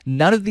active.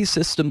 None of these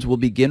systems will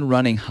begin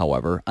running,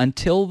 however,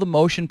 until the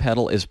motion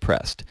pedal is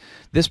pressed.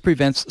 This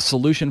prevents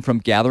solution from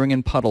gathering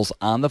in puddles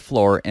on the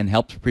floor and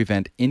helps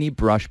prevent any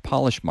brush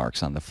polish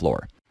marks on the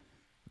floor.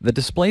 The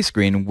display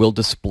screen will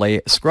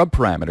display scrub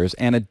parameters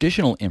and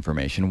additional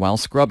information while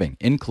scrubbing,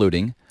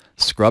 including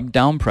scrub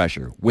down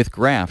pressure with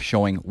graph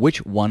showing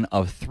which one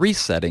of 3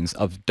 settings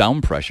of down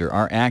pressure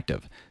are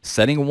active.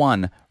 Setting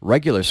 1,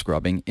 regular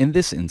scrubbing in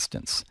this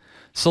instance.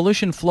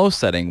 Solution flow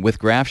setting with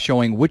graph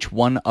showing which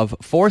one of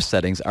 4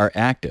 settings are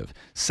active.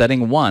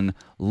 Setting 1,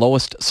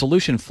 lowest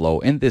solution flow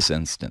in this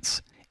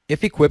instance.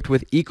 If equipped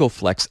with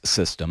EcoFlex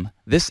system,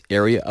 this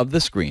area of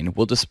the screen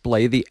will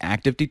display the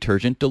active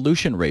detergent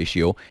dilution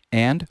ratio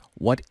and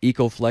what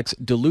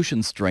EcoFlex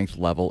dilution strength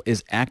level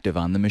is active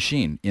on the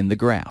machine in the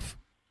graph.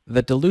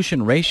 The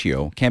dilution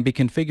ratio can be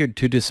configured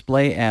to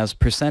display as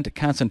 %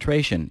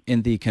 concentration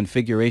in the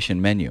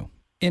configuration menu.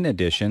 In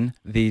addition,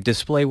 the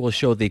display will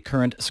show the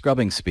current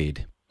scrubbing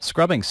speed.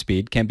 Scrubbing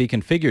speed can be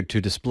configured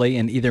to display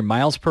in either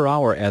miles per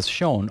hour as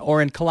shown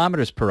or in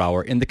kilometers per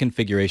hour in the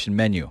configuration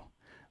menu.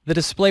 The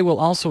display will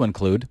also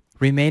include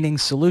remaining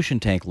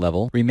solution tank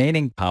level,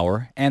 remaining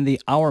power, and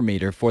the hour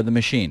meter for the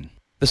machine.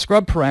 The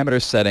scrub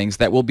parameter settings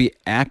that will be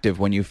active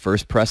when you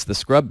first press the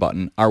scrub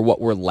button are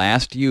what were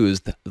last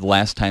used the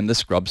last time the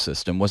scrub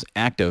system was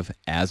active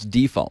as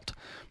default.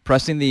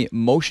 Pressing the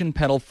motion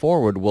pedal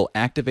forward will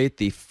activate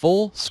the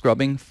full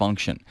scrubbing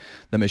function.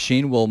 The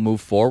machine will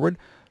move forward,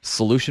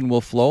 solution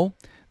will flow,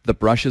 the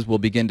brushes will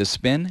begin to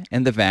spin,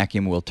 and the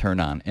vacuum will turn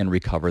on and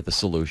recover the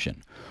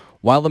solution.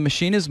 While the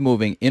machine is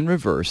moving in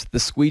reverse, the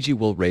squeegee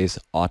will raise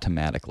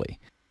automatically.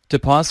 To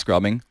pause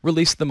scrubbing,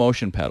 release the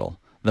motion pedal.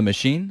 The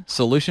machine,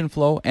 solution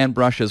flow, and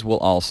brushes will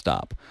all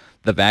stop.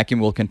 The vacuum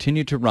will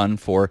continue to run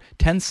for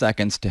 10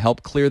 seconds to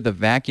help clear the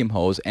vacuum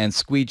hose and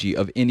squeegee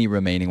of any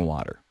remaining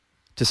water.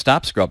 To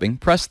stop scrubbing,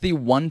 press the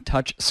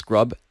one-touch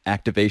scrub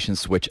activation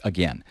switch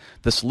again.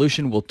 The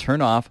solution will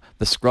turn off,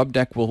 the scrub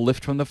deck will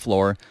lift from the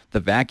floor, the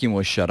vacuum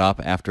will shut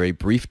up after a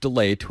brief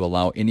delay to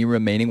allow any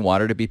remaining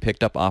water to be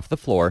picked up off the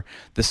floor,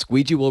 the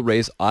squeegee will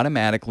raise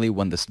automatically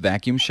when the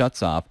vacuum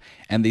shuts off,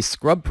 and the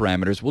scrub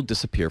parameters will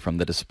disappear from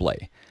the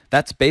display.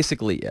 That's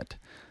basically it.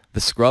 The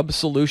scrub,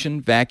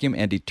 solution, vacuum,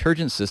 and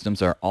detergent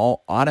systems are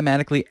all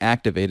automatically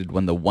activated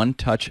when the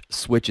one-touch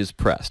switch is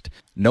pressed.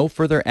 No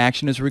further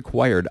action is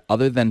required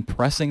other than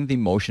pressing the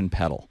motion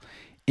pedal.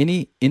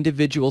 Any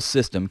individual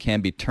system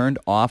can be turned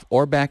off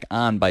or back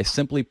on by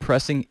simply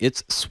pressing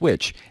its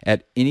switch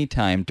at any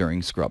time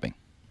during scrubbing.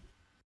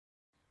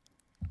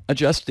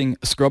 Adjusting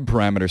scrub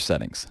parameter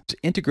settings.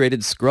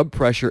 Integrated scrub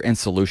pressure and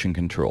solution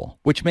control,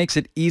 which makes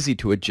it easy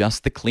to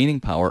adjust the cleaning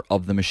power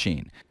of the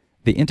machine.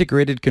 The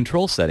integrated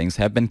control settings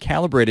have been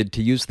calibrated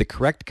to use the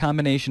correct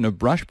combination of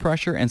brush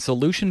pressure and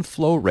solution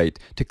flow rate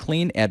to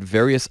clean at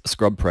various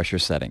scrub pressure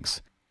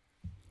settings.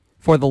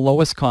 For the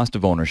lowest cost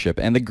of ownership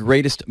and the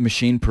greatest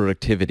machine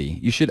productivity,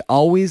 you should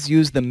always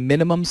use the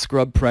minimum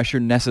scrub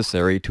pressure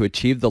necessary to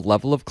achieve the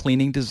level of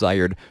cleaning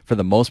desired for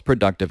the most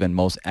productive and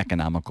most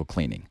economical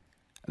cleaning.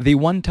 The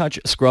one-touch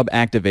scrub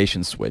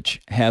activation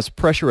switch has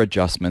pressure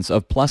adjustments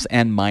of plus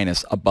and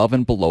minus above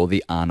and below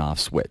the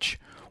on-off switch.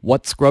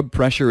 What scrub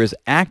pressure is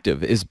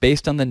active is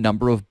based on the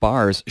number of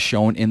bars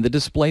shown in the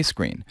display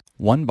screen.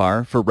 1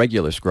 bar for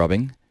regular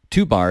scrubbing,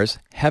 2 bars,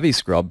 heavy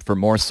scrub for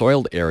more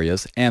soiled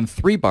areas, and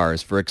 3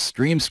 bars for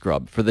extreme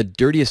scrub for the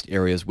dirtiest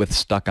areas with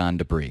stuck-on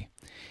debris.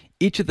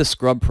 Each of the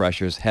scrub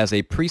pressures has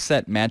a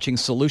preset matching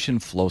solution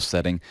flow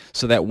setting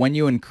so that when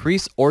you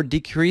increase or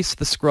decrease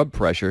the scrub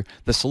pressure,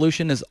 the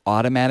solution is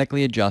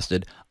automatically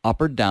adjusted up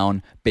or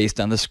down based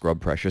on the scrub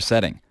pressure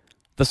setting.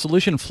 The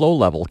solution flow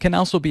level can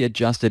also be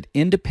adjusted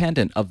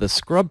independent of the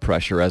scrub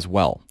pressure as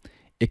well.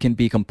 It can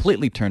be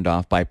completely turned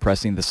off by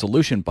pressing the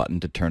solution button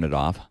to turn it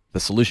off. The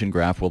solution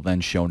graph will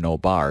then show no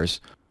bars.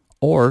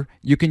 Or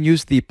you can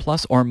use the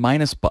plus or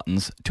minus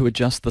buttons to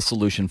adjust the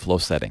solution flow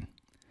setting.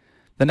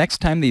 The next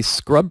time the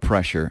scrub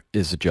pressure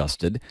is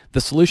adjusted, the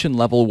solution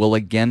level will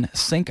again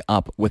sync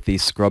up with the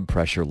scrub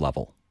pressure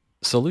level.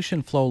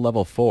 Solution Flow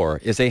Level 4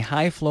 is a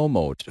high flow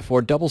mode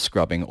for double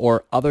scrubbing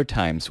or other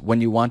times when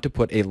you want to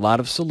put a lot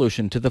of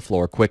solution to the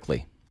floor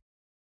quickly.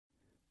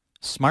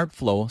 Smart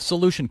Flow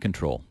Solution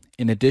Control.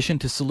 In addition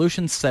to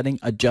solution setting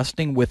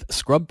adjusting with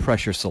scrub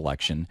pressure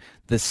selection,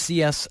 the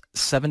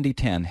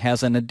CS7010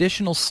 has an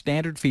additional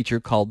standard feature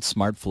called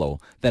Smart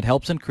Flow that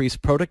helps increase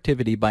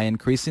productivity by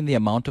increasing the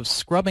amount of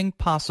scrubbing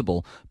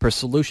possible per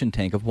solution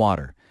tank of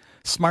water.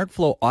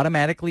 SmartFlow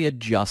automatically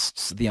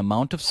adjusts the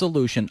amount of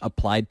solution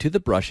applied to the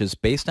brushes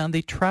based on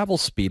the travel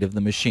speed of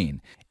the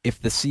machine. If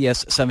the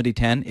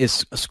CS7010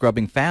 is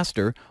scrubbing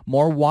faster,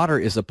 more water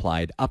is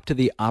applied up to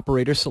the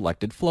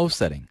operator-selected flow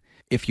setting.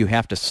 If you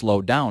have to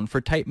slow down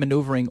for tight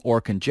maneuvering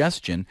or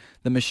congestion,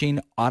 the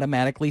machine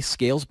automatically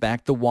scales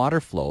back the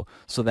water flow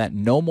so that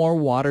no more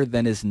water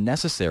than is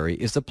necessary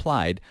is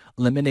applied,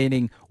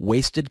 eliminating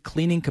wasted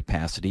cleaning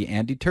capacity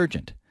and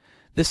detergent.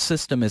 This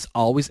system is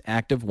always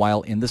active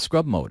while in the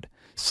scrub mode.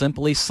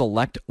 Simply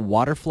select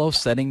water flow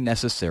setting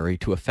necessary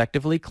to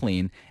effectively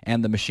clean,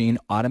 and the machine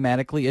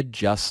automatically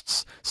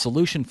adjusts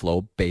solution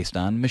flow based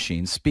on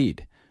machine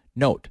speed.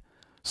 Note: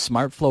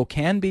 SmartFlow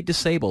can be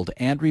disabled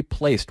and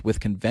replaced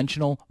with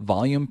conventional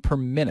volume per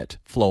minute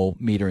flow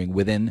metering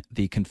within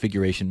the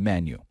configuration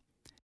menu.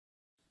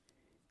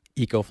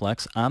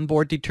 EcoFlex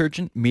Onboard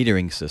Detergent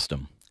Metering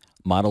System.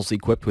 Models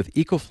equipped with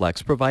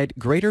EcoFlex provide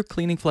greater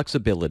cleaning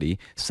flexibility,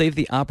 save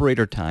the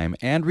operator time,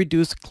 and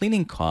reduce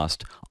cleaning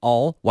cost,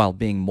 all while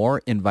being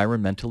more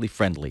environmentally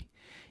friendly.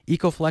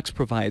 EcoFlex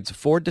provides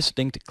 4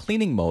 distinct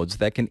cleaning modes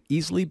that can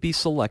easily be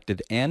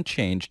selected and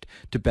changed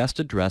to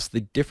best address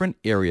the different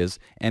areas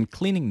and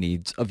cleaning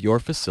needs of your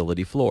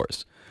facility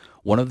floors.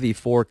 One of the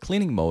 4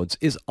 cleaning modes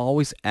is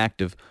always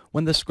active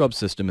when the scrub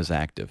system is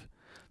active.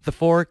 The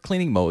 4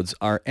 cleaning modes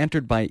are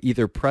entered by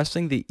either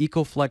pressing the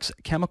EcoFlex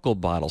chemical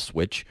bottle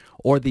switch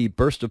or the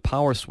burst of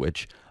power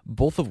switch,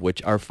 both of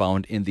which are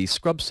found in the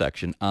scrub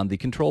section on the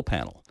control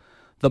panel.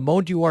 The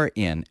mode you are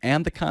in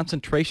and the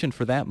concentration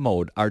for that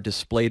mode are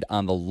displayed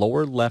on the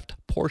lower left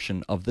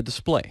portion of the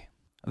display.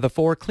 The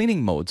 4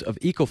 cleaning modes of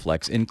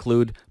EcoFlex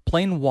include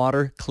Plain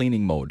Water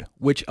Cleaning Mode,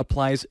 which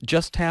applies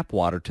just tap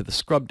water to the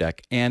scrub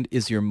deck and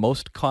is your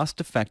most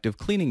cost-effective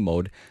cleaning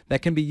mode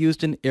that can be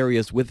used in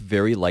areas with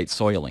very light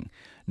soiling.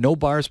 No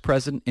bars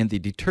present in the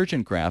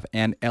detergent graph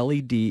and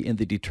LED in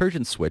the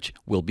detergent switch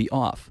will be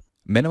off.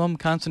 Minimum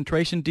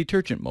Concentration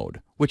Detergent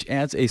Mode, which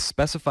adds a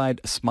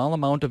specified small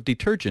amount of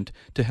detergent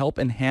to help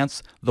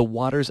enhance the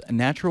water's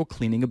natural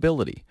cleaning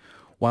ability.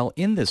 While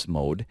in this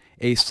mode,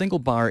 a single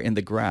bar in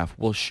the graph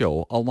will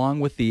show along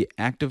with the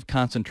active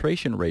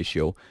concentration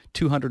ratio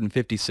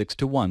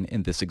 256:1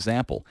 in this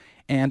example,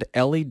 and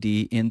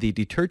LED in the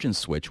detergent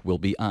switch will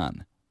be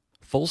on.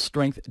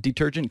 full-strength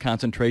detergent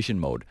concentration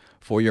mode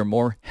for your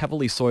more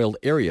heavily soiled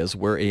areas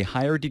where a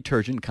higher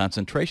detergent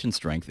concentration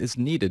strength is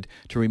needed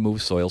to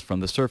remove soils from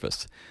the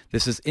surface.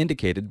 This is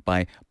indicated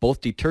by both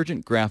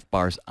detergent graph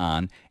bars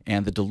on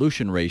and the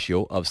dilution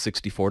ratio of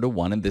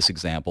 64:1 in this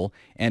example,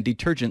 and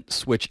detergent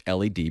switch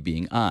LED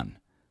being on.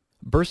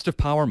 Burst of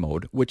power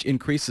mode, which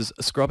increases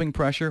scrubbing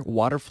pressure,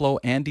 water flow,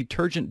 and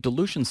detergent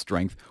dilution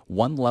strength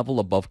one level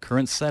above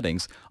current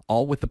settings,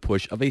 all with the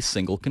push of a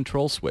single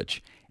control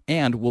switch,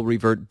 and will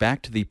revert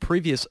back to the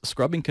previous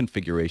scrubbing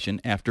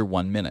configuration after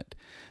 1 minute.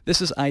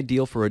 This is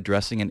ideal for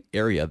addressing an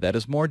area that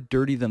is more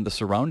dirty than the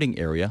surrounding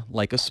area,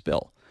 like a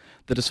spill.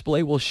 The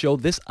display will show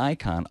this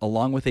icon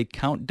along with a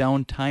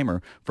countdown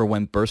timer for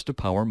when burst of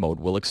power mode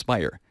will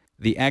expire.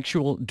 The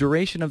actual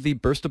duration of the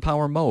burst of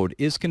power mode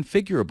is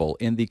configurable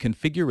in the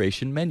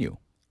configuration menu.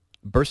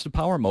 Burst of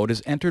power mode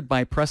is entered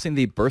by pressing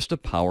the burst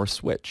of power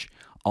switch.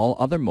 All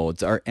other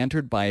modes are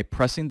entered by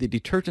pressing the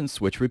detergent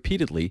switch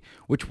repeatedly,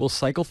 which will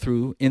cycle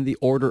through in the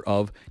order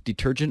of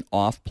detergent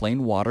off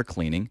plain water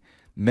cleaning,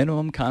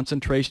 minimum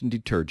concentration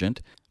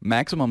detergent,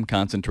 maximum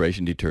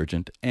concentration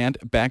detergent, and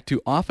back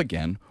to off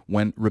again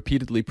when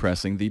repeatedly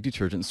pressing the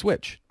detergent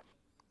switch.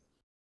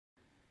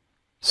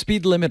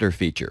 Speed limiter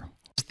feature.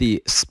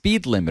 The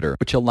speed limiter,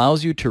 which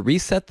allows you to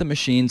reset the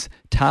machine's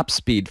top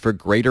speed for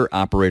greater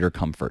operator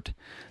comfort.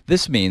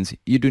 This means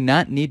you do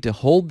not need to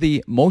hold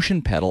the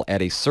motion pedal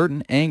at a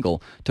certain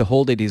angle to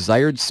hold a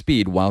desired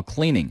speed while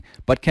cleaning,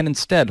 but can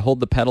instead hold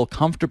the pedal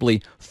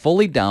comfortably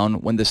fully down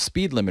when the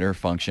speed limiter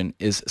function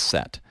is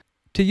set.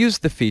 To use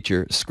the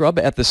feature, scrub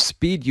at the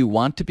speed you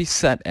want to be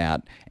set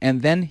at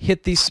and then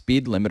hit the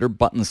speed limiter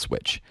button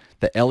switch.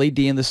 The LED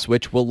in the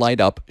switch will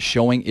light up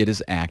showing it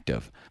is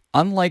active.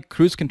 Unlike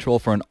cruise control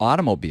for an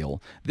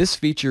automobile, this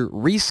feature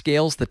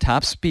rescales the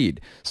top speed,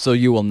 so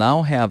you will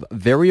now have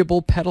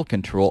variable pedal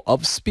control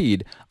of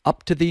speed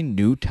up to the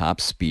new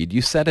top speed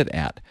you set it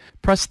at.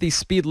 Press the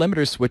speed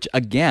limiter switch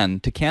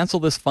again to cancel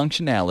this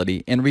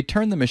functionality and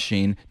return the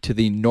machine to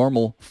the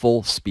normal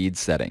full speed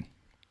setting.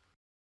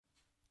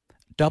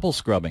 Double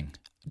scrubbing.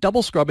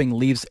 Double scrubbing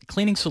leaves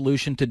cleaning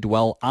solution to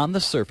dwell on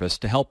the surface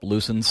to help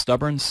loosen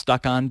stubborn,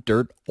 stuck-on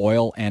dirt,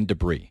 oil, and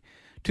debris.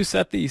 To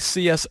set the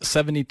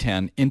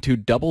CS7010 into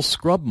double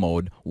scrub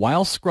mode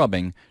while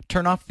scrubbing,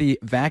 turn off the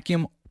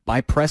vacuum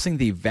by pressing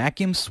the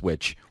vacuum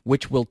switch,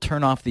 which will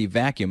turn off the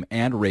vacuum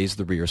and raise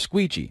the rear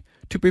squeegee.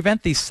 To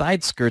prevent the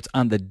side skirts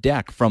on the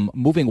deck from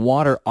moving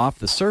water off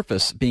the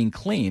surface being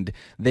cleaned,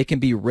 they can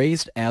be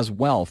raised as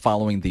well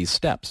following these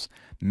steps.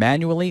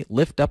 Manually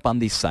lift up on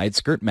the side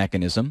skirt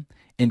mechanism,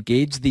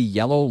 engage the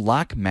yellow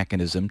lock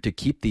mechanism to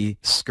keep the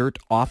skirt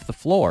off the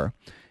floor,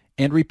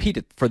 and repeat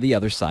it for the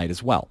other side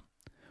as well.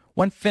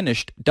 When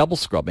finished double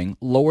scrubbing,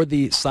 lower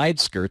the side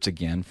skirts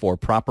again for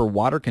proper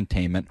water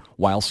containment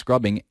while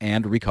scrubbing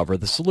and recover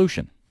the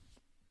solution.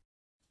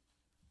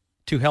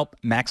 To help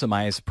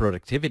maximize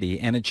productivity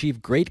and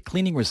achieve great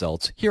cleaning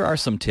results, here are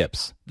some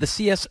tips. The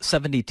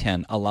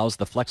CS7010 allows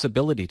the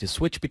flexibility to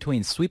switch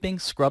between sweeping,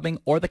 scrubbing,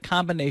 or the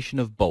combination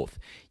of both.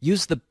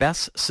 Use the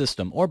best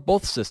system or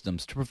both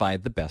systems to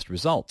provide the best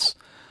results.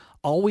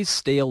 Always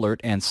stay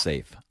alert and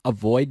safe.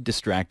 Avoid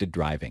distracted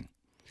driving.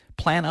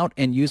 Plan out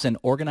and use an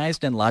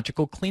organized and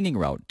logical cleaning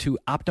route to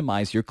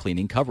optimize your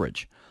cleaning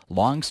coverage.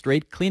 Long,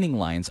 straight cleaning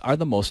lines are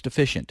the most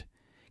efficient.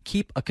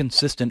 Keep a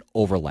consistent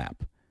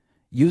overlap.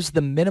 Use the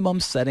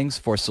minimum settings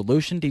for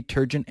solution,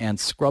 detergent, and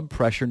scrub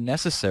pressure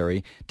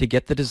necessary to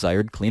get the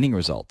desired cleaning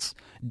results.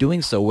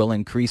 Doing so will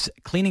increase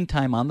cleaning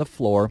time on the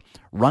floor,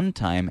 run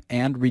time,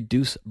 and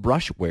reduce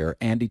brush wear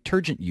and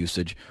detergent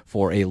usage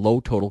for a low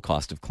total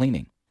cost of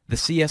cleaning. The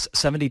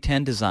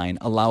CS7010 design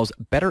allows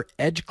better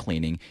edge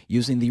cleaning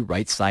using the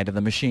right side of the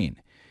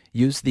machine.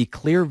 Use the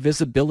clear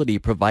visibility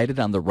provided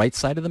on the right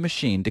side of the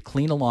machine to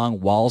clean along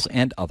walls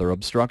and other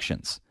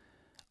obstructions.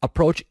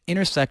 Approach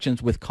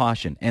intersections with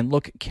caution and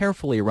look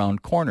carefully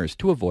around corners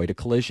to avoid a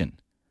collision.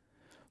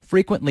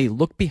 Frequently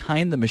look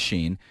behind the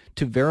machine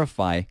to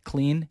verify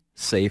clean,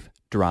 safe,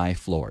 dry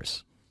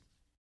floors.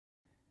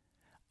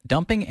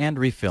 Dumping and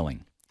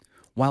refilling.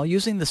 While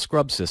using the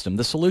scrub system,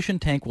 the solution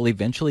tank will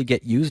eventually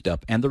get used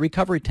up and the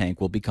recovery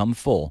tank will become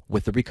full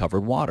with the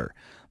recovered water.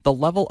 The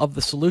level of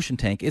the solution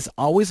tank is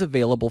always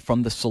available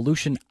from the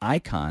solution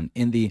icon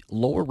in the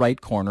lower right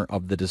corner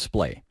of the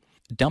display.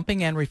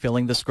 Dumping and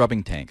refilling the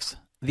scrubbing tanks.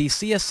 The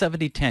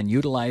CS7010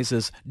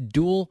 utilizes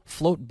dual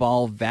float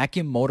ball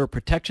vacuum motor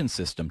protection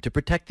system to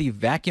protect the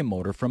vacuum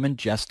motor from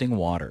ingesting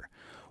water.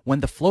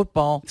 When the float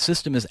ball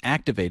system is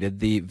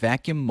activated, the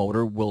vacuum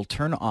motor will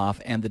turn off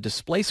and the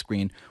display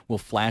screen will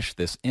flash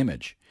this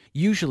image.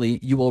 Usually,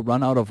 you will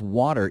run out of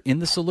water in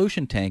the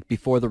solution tank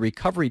before the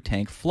recovery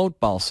tank float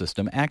ball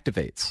system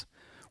activates.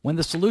 When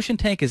the solution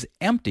tank is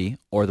empty,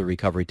 or the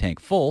recovery tank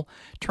full,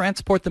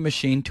 transport the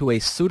machine to a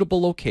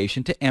suitable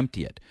location to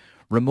empty it.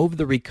 Remove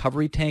the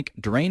recovery tank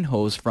drain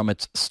hose from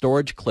its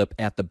storage clip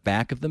at the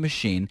back of the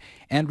machine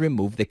and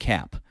remove the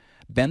cap.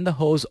 Bend the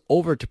hose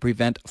over to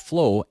prevent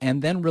flow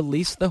and then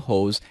release the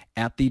hose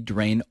at the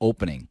drain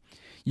opening.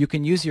 You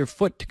can use your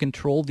foot to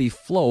control the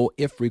flow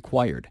if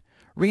required.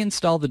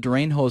 Reinstall the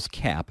drain hose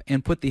cap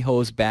and put the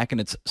hose back in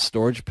its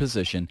storage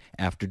position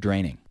after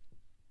draining.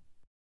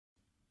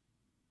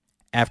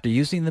 After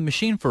using the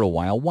machine for a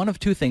while, one of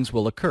two things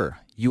will occur.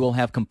 You will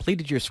have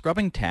completed your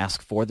scrubbing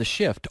task for the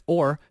shift,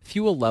 or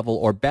fuel level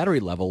or battery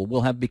level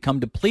will have become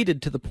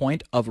depleted to the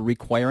point of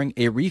requiring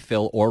a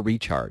refill or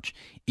recharge.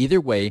 Either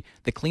way,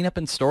 the cleanup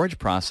and storage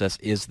process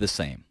is the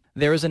same.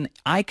 There is an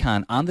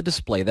icon on the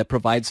display that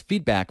provides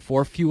feedback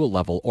for fuel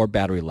level or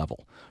battery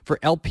level. For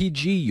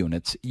LPG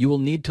units, you will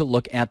need to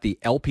look at the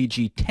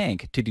LPG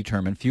tank to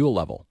determine fuel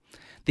level.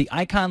 The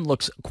icon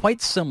looks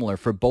quite similar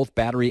for both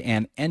battery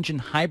and engine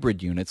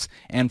hybrid units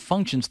and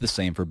functions the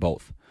same for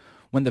both.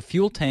 When the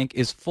fuel tank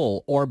is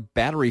full or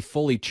battery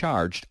fully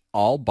charged,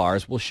 all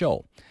bars will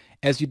show.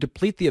 As you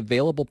deplete the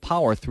available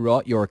power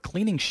throughout your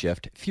cleaning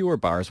shift, fewer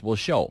bars will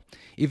show.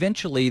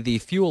 Eventually, the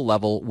fuel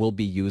level will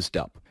be used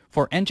up.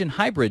 For engine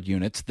hybrid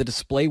units, the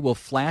display will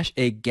flash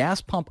a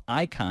gas pump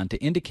icon to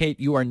indicate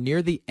you are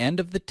near the end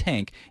of the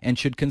tank and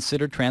should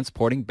consider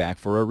transporting back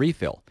for a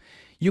refill.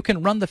 You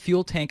can run the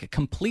fuel tank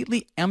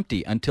completely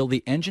empty until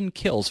the engine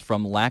kills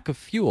from lack of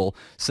fuel,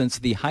 since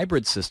the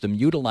hybrid system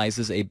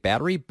utilizes a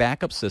battery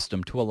backup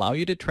system to allow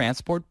you to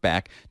transport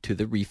back to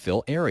the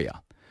refill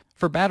area.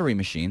 For battery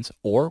machines,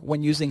 or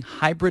when using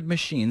hybrid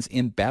machines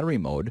in battery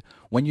mode,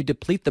 when you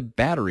deplete the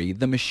battery,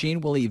 the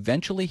machine will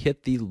eventually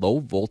hit the low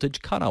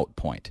voltage cutout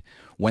point.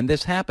 When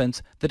this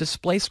happens, the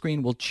display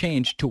screen will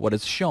change to what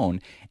is shown,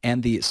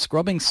 and the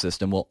scrubbing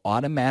system will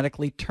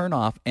automatically turn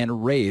off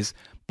and raise,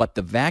 but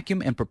the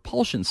vacuum and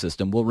propulsion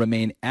system will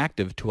remain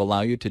active to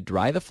allow you to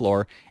dry the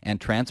floor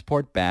and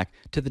transport back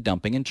to the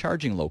dumping and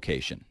charging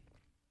location.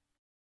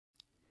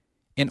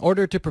 In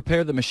order to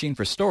prepare the machine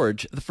for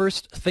storage, the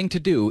first thing to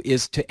do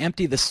is to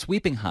empty the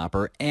sweeping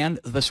hopper and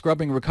the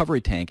scrubbing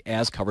recovery tank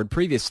as covered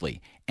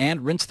previously,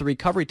 and rinse the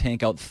recovery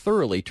tank out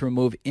thoroughly to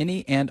remove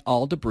any and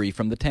all debris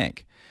from the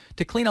tank.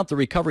 To clean out the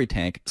recovery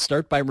tank,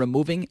 start by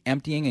removing,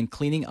 emptying, and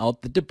cleaning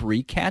out the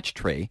debris catch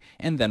tray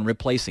and then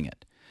replacing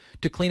it.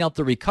 To clean out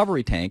the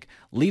recovery tank,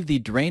 leave the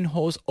drain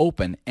hose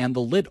open and the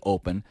lid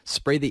open,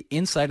 spray the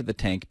inside of the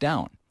tank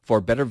down. For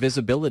better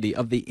visibility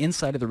of the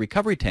inside of the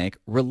recovery tank,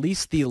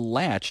 release the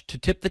latch to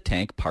tip the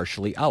tank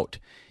partially out.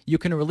 You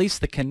can release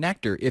the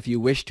connector if you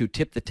wish to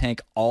tip the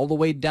tank all the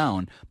way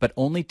down, but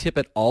only tip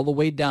it all the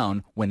way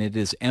down when it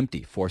is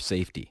empty for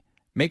safety.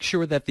 Make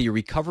sure that the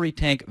recovery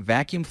tank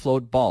vacuum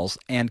flowed balls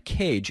and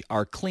cage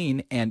are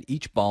clean and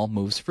each ball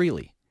moves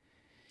freely.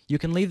 You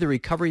can leave the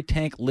recovery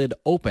tank lid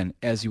open,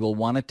 as you will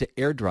want it to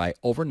air dry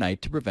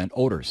overnight to prevent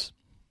odors.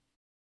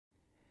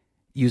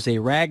 Use a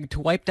rag to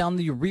wipe down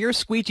the rear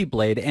squeegee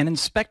blade and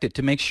inspect it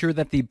to make sure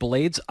that the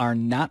blades are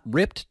not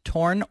ripped,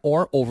 torn,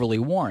 or overly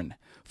worn.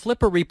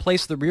 Flip or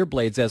replace the rear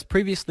blades as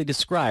previously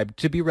described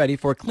to be ready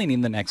for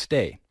cleaning the next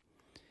day.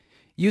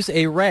 Use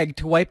a rag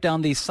to wipe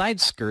down the side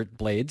skirt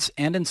blades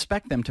and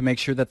inspect them to make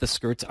sure that the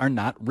skirts are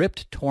not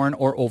ripped, torn,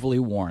 or overly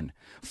worn.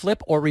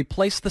 Flip or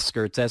replace the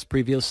skirts as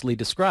previously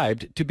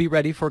described to be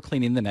ready for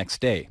cleaning the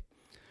next day.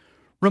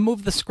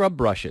 Remove the scrub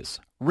brushes.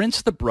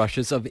 Rinse the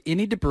brushes of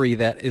any debris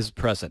that is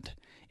present.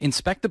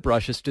 Inspect the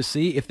brushes to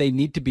see if they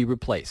need to be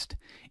replaced.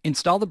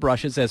 Install the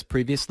brushes as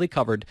previously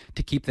covered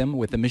to keep them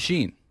with the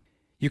machine.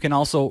 You can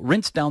also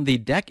rinse down the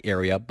deck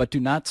area, but do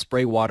not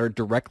spray water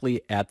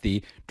directly at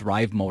the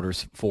drive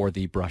motors for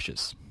the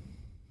brushes.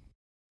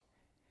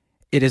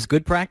 It is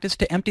good practice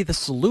to empty the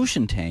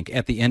solution tank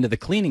at the end of the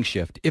cleaning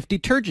shift if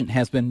detergent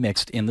has been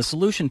mixed in the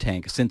solution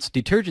tank, since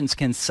detergents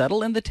can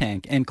settle in the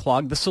tank and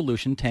clog the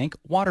solution tank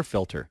water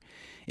filter.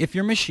 If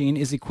your machine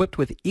is equipped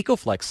with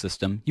EcoFlex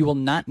system, you will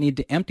not need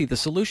to empty the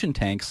solution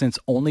tank, since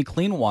only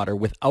clean water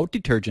without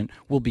detergent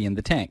will be in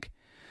the tank.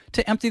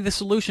 To empty the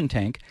solution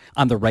tank,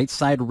 on the right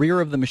side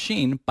rear of the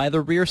machine by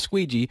the rear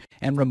squeegee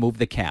and remove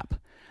the cap.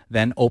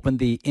 Then open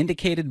the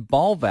indicated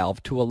ball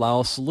valve to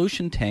allow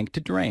solution tank to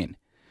drain.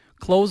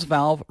 Close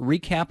valve,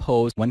 recap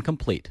hose when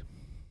complete.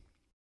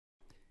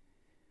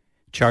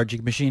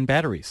 Charging machine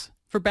batteries.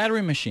 For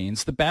battery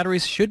machines, the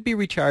batteries should be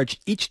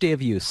recharged each day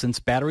of use, since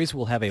batteries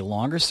will have a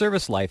longer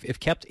service life if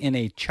kept in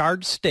a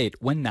charged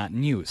state when not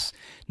in use.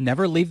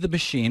 Never leave the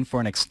machine for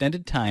an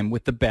extended time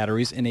with the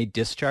batteries in a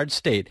discharged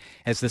state,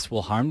 as this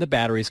will harm the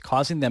batteries,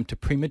 causing them to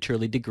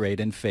prematurely degrade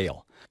and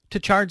fail. To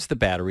charge the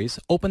batteries,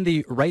 open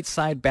the right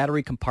side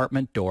battery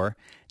compartment door,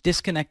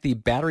 disconnect the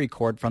battery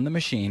cord from the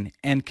machine,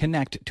 and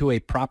connect to a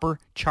proper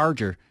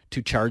charger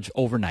to charge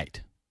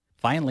overnight.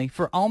 Finally,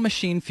 for all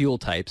machine fuel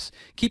types,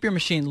 keep your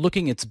machine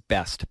looking its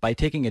best by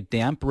taking a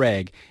damp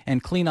rag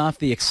and clean off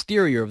the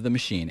exterior of the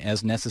machine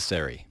as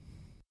necessary.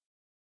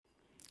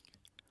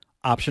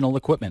 Optional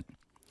equipment.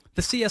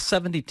 The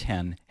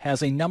CS7010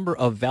 has a number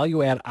of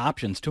value-add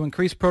options to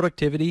increase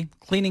productivity,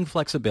 cleaning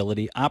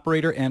flexibility,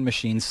 operator and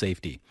machine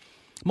safety.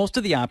 Most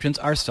of the options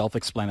are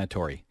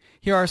self-explanatory.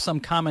 Here are some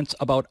comments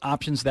about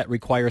options that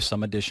require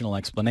some additional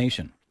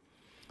explanation.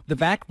 The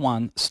vac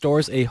wand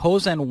stores a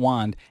hose and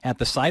wand at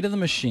the side of the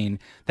machine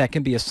that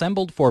can be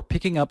assembled for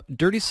picking up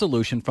dirty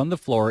solution from the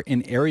floor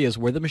in areas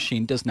where the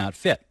machine does not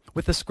fit.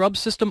 With the scrub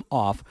system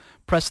off,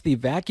 press the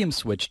vacuum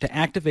switch to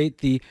activate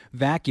the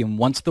vacuum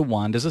once the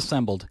wand is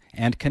assembled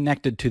and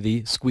connected to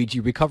the squeegee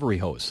recovery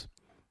hose.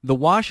 The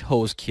wash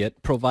hose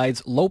kit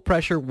provides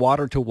low-pressure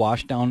water to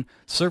wash down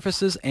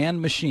surfaces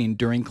and machine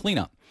during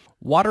cleanup.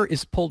 Water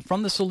is pulled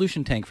from the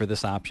solution tank for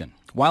this option.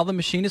 While the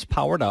machine is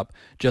powered up,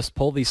 just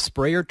pull the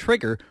sprayer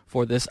trigger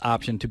for this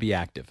option to be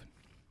active.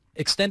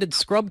 Extended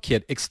Scrub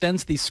Kit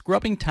extends the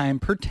scrubbing time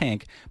per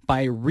tank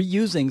by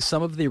reusing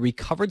some of the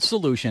recovered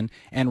solution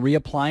and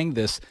reapplying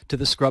this to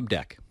the scrub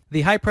deck.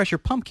 The High Pressure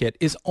Pump Kit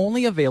is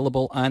only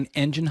available on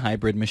engine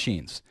hybrid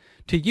machines.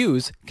 To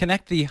use,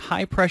 connect the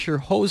high pressure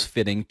hose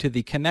fitting to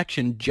the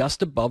connection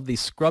just above the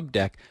scrub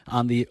deck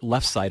on the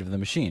left side of the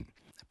machine.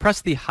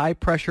 Press the high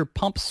pressure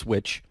pump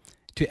switch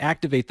to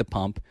activate the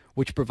pump,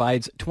 which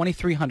provides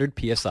 2300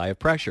 psi of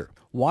pressure.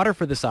 Water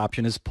for this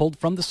option is pulled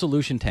from the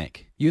solution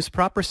tank. Use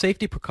proper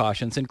safety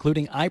precautions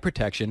including eye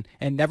protection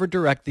and never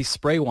direct the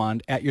spray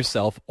wand at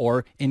yourself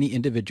or any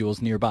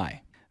individuals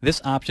nearby.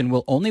 This option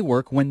will only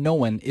work when no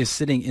one is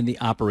sitting in the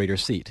operator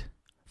seat.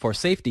 For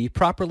safety,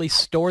 properly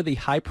store the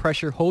high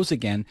pressure hose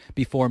again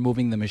before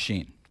moving the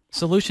machine.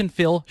 Solution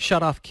Fill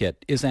Shutoff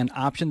Kit is an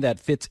option that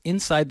fits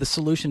inside the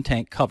solution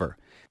tank cover.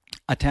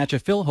 Attach a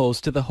fill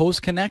hose to the hose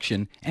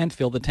connection and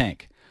fill the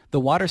tank. The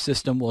water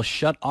system will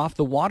shut off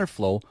the water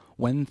flow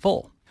when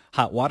full.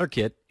 Hot Water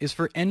Kit is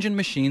for engine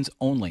machines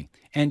only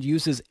and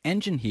uses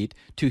engine heat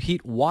to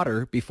heat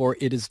water before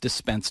it is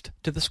dispensed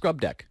to the scrub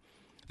deck.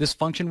 This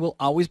function will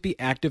always be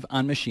active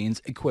on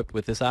machines equipped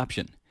with this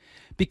option.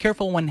 Be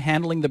careful when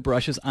handling the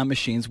brushes on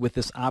machines with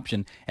this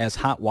option, as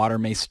hot water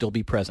may still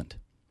be present.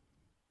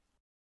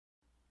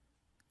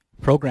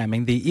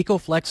 Programming the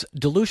EcoFlex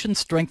dilution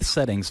strength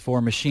settings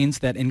for machines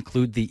that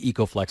include the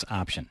EcoFlex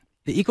option.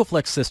 The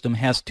EcoFlex system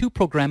has two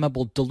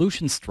programmable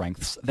dilution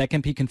strengths that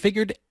can be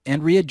configured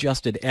and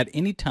readjusted at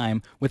any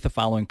time with the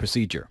following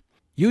procedure.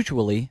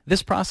 Usually,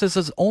 this process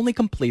is only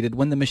completed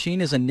when the machine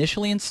is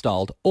initially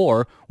installed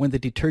or when the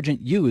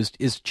detergent used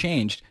is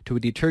changed to a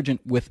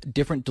detergent with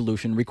different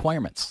dilution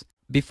requirements.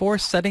 Before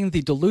setting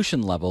the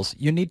dilution levels,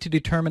 you need to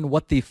determine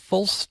what the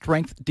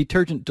full-strength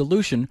detergent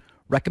dilution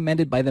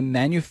recommended by the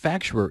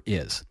manufacturer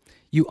is.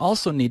 You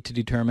also need to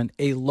determine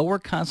a lower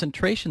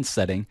concentration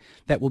setting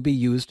that will be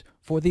used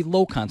for the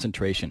low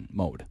concentration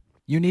mode.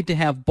 You need to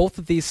have both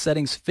of these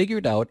settings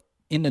figured out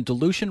in a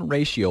dilution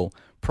ratio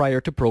prior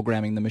to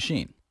programming the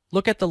machine.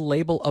 Look at the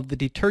label of the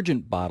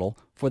detergent bottle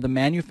for the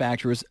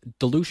manufacturer's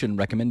dilution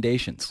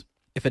recommendations.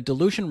 If a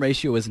dilution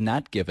ratio is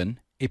not given,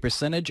 a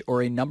percentage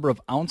or a number of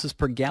ounces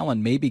per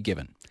gallon may be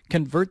given.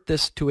 Convert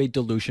this to a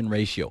dilution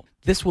ratio.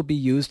 This will be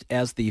used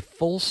as the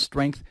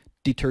full-strength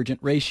detergent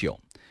ratio.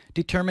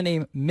 Determine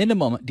a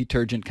minimum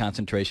detergent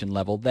concentration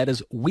level that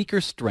is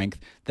weaker strength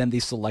than the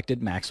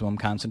selected maximum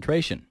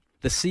concentration.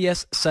 The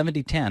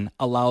CS7010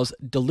 allows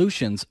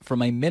dilutions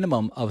from a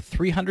minimum of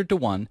 300 to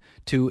 1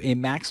 to a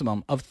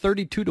maximum of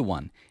 32 to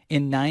 1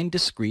 in 9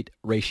 discrete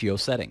ratio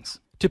settings.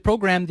 To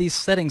program these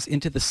settings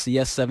into the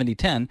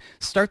CS7010,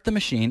 start the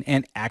machine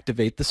and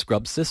activate the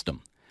scrub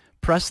system.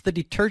 Press the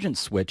detergent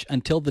switch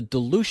until the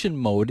dilution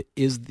mode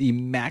is the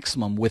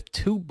maximum with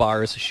 2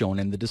 bars shown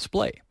in the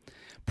display.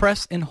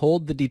 Press and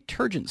hold the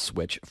detergent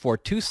switch for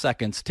 2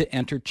 seconds to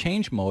enter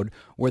change mode,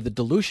 where the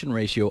dilution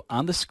ratio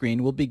on the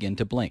screen will begin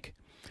to blink.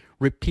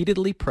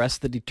 Repeatedly press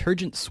the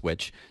detergent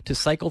switch to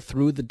cycle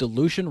through the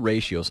dilution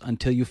ratios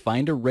until you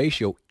find a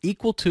ratio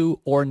equal to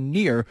or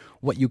near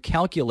what you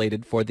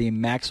calculated for the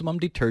maximum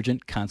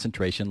detergent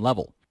concentration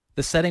level.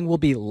 The setting will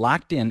be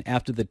locked in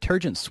after the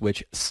detergent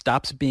switch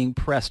stops being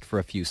pressed for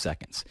a few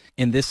seconds.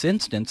 In this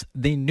instance,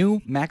 the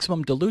new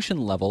maximum dilution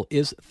level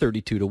is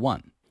 32 to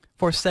 1.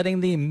 For setting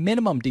the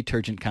minimum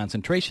detergent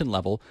concentration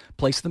level,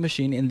 place the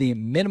machine in the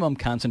minimum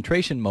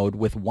concentration mode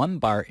with 1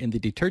 bar in the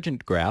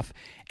detergent graph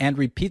and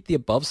repeat the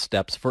above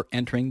steps for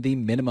entering the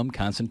minimum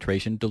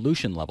concentration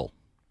dilution level.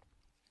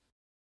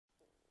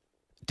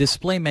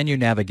 Display menu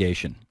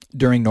navigation.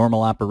 During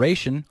normal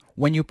operation,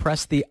 when you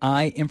press the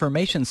eye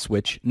information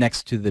switch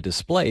next to the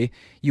display,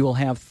 you will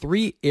have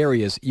 3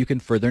 areas you can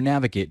further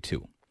navigate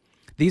to.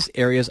 These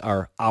areas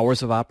are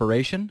hours of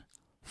operation,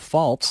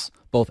 faults,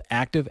 both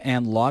active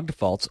and logged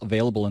faults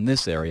available in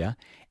this area,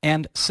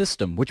 and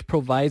System, which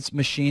provides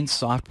machine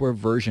software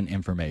version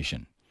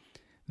information.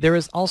 There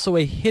is also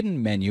a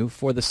hidden menu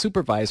for the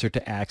supervisor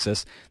to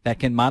access that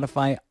can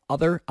modify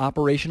other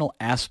operational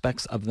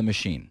aspects of the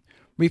machine.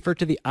 Refer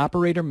to the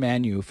operator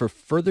menu for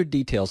further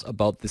details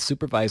about the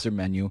supervisor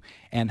menu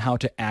and how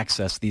to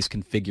access these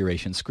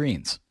configuration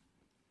screens.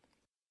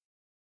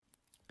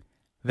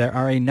 There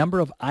are a number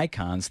of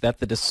icons that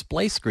the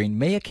display screen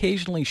may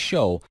occasionally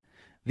show.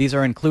 These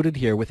are included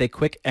here with a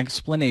quick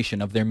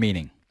explanation of their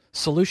meaning.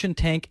 Solution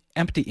Tank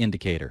Empty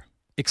Indicator,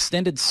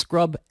 Extended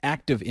Scrub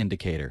Active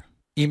Indicator,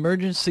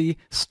 Emergency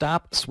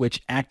Stop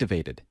Switch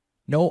Activated,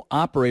 No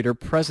Operator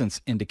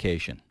Presence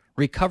Indication,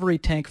 Recovery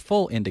Tank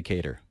Full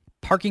Indicator,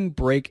 Parking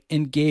Brake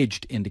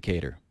Engaged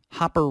Indicator,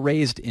 Hopper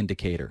Raised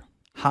Indicator,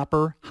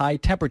 Hopper High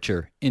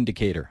Temperature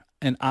Indicator,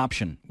 an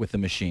option with the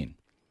machine,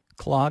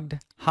 Clogged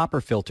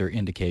Hopper Filter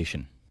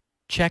Indication,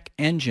 check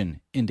engine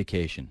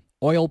indication,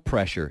 oil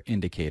pressure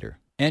indicator,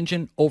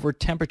 engine over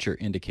temperature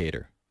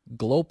indicator,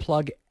 glow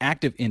plug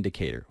active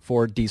indicator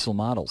for diesel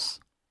models,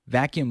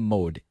 vacuum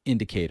mode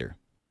indicator,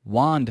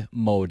 wand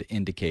mode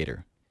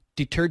indicator,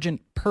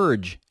 detergent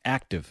purge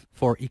active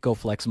for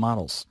EcoFlex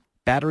models,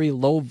 battery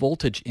low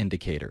voltage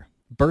indicator,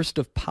 burst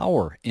of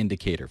power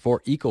indicator for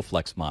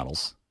EcoFlex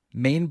models,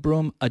 main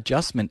broom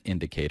adjustment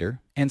indicator,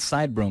 and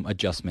side broom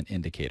adjustment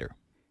indicator.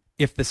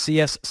 If the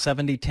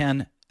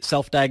CS7010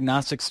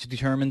 self-diagnostics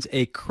determines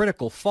a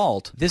critical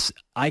fault, this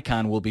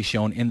icon will be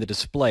shown in the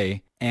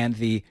display and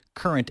the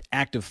current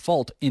active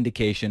fault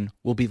indication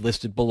will be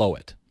listed below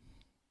it.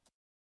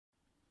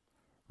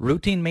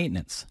 Routine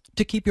maintenance.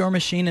 To keep your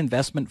machine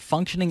investment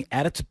functioning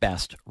at its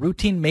best,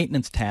 routine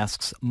maintenance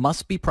tasks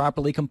must be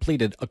properly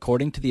completed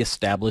according to the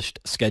established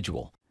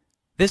schedule.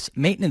 This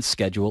maintenance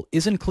schedule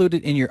is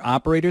included in your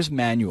operator's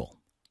manual.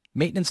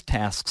 Maintenance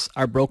tasks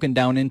are broken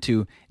down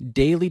into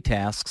daily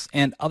tasks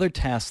and other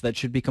tasks that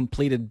should be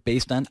completed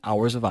based on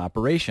hours of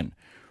operation.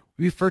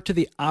 Refer to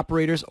the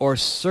operator's or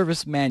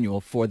service manual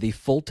for the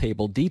full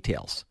table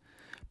details.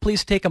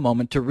 Please take a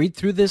moment to read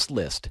through this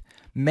list.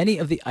 Many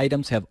of the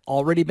items have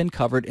already been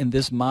covered in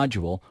this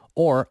module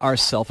or are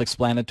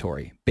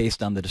self-explanatory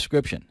based on the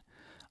description.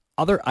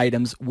 Other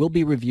items will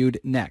be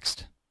reviewed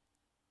next.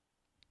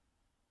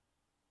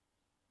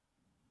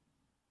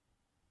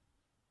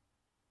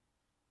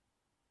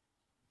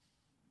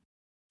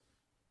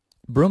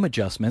 Broom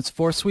adjustments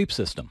for sweep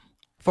system.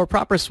 For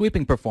proper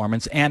sweeping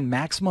performance and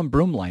maximum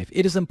broom life,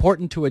 it is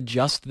important to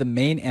adjust the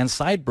main and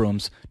side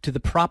brooms to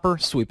the proper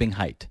sweeping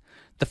height.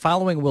 The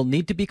following will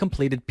need to be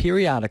completed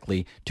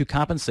periodically to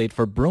compensate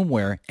for broom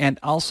wear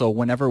and also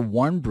whenever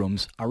worn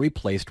brooms are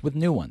replaced with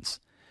new ones.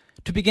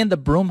 To begin the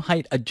broom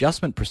height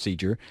adjustment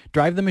procedure,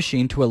 drive the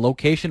machine to a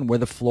location where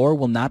the floor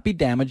will not be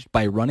damaged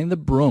by running the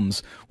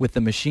brooms with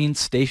the machine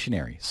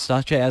stationary,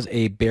 such as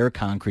a bare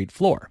concrete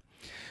floor.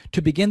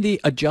 To begin the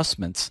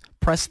adjustments,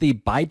 press the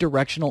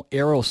bidirectional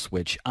arrow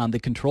switch on the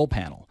control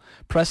panel.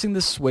 Pressing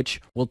the switch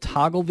will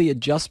toggle the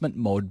adjustment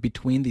mode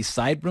between the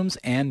side brooms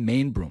and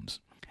main brooms.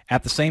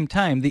 At the same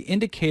time, the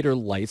indicator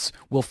lights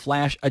will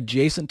flash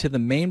adjacent to the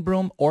main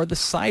broom or the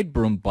side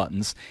broom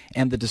buttons,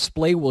 and the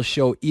display will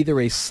show either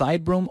a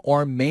side broom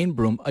or main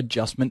broom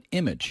adjustment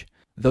image.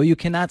 Though you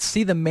cannot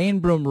see the main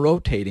broom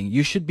rotating,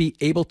 you should be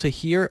able to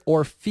hear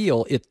or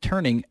feel it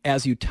turning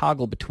as you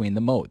toggle between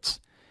the modes.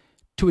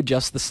 To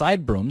adjust the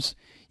side brooms,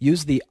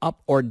 use the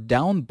up or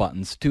down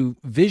buttons to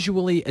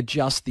visually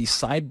adjust the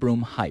side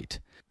broom height.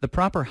 The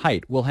proper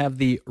height will have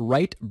the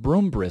right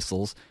broom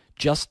bristles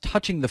just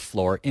touching the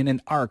floor in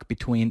an arc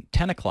between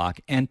 10 o'clock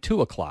and 2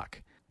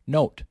 o'clock.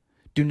 Note,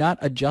 do not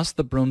adjust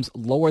the brooms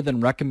lower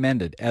than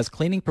recommended, as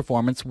cleaning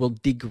performance will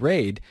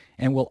degrade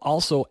and will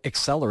also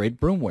accelerate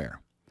broom wear.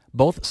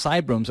 Both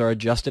side brooms are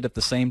adjusted at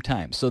the same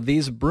time, so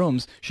these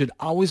brooms should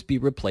always be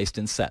replaced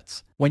in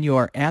sets. When you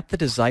are at the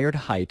desired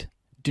height,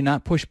 do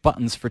not push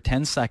buttons for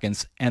 10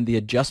 seconds and the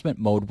adjustment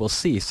mode will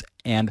cease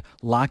and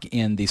lock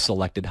in the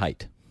selected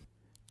height.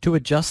 To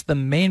adjust the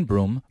main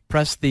broom,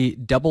 press the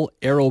double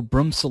arrow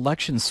broom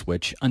selection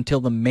switch until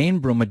the main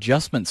broom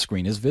adjustment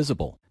screen is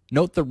visible.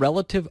 Note the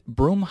relative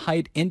broom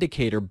height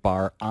indicator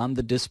bar on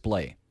the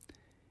display.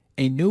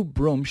 A new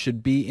broom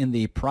should be in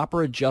the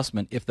proper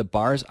adjustment if the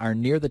bars are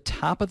near the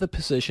top of the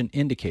position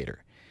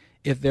indicator.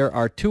 If there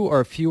are 2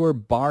 or fewer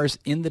bars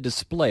in the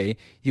display,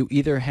 you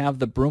either have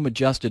the broom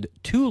adjusted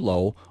too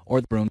low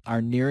or the brooms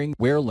are nearing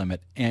wear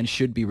limit and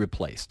should be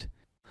replaced.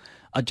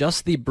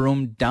 Adjust the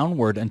broom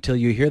downward until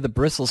you hear the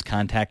bristles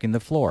contacting the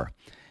floor.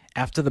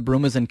 After the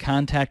broom is in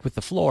contact with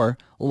the floor,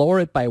 lower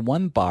it by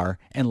 1 bar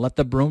and let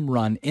the broom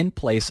run in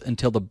place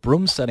until the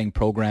broom setting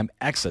program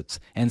exits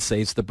and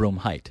saves the broom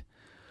height.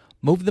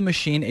 Move the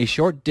machine a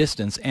short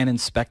distance and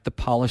inspect the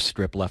polish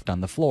strip left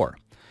on the floor.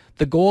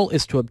 The goal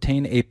is to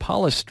obtain a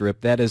polish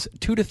strip that is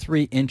 2 to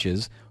 3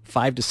 inches,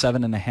 5 to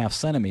 7.5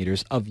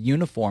 centimeters of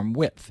uniform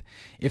width.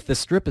 If the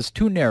strip is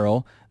too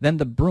narrow, then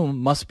the broom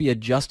must be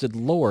adjusted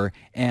lower,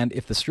 and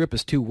if the strip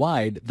is too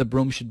wide, the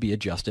broom should be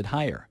adjusted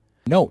higher.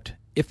 Note,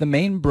 if the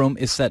main broom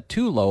is set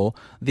too low,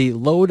 the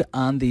load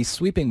on the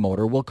sweeping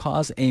motor will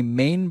cause a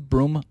main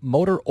broom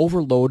motor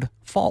overload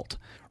fault.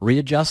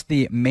 Readjust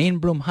the main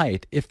broom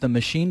height if the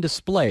machine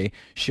display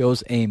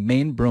shows a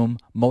main broom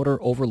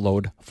motor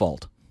overload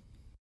fault.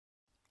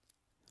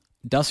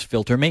 Dust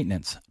filter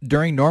maintenance.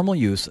 During normal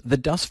use, the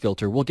dust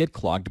filter will get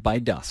clogged by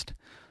dust.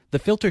 The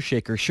filter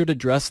shaker should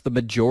address the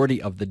majority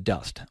of the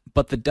dust,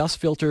 but the dust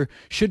filter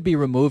should be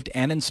removed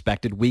and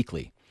inspected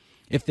weekly.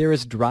 If there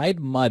is dried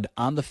mud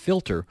on the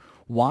filter,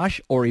 wash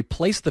or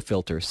replace the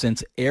filter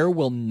since air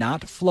will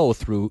not flow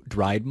through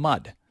dried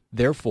mud,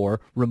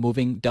 therefore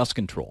removing dust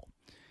control.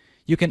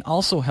 You can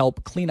also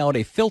help clean out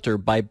a filter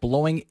by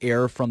blowing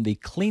air from the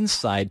clean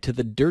side to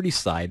the dirty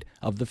side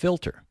of the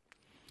filter.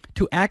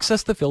 To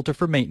access the filter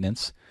for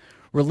maintenance,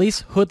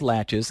 release hood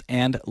latches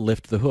and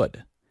lift the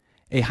hood.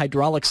 A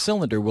hydraulic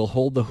cylinder will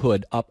hold the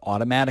hood up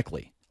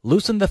automatically.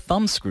 Loosen the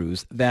thumb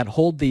screws that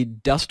hold the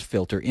dust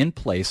filter in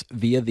place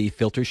via the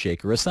filter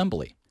shaker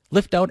assembly.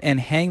 Lift out and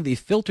hang the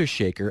filter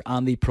shaker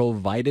on the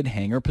provided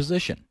hanger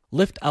position.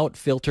 Lift out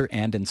filter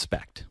and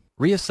inspect.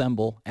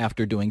 Reassemble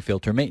after doing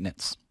filter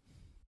maintenance.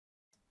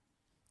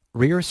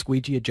 Rear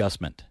squeegee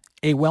adjustment.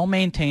 A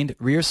well-maintained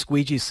rear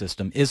squeegee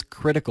system is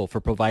critical for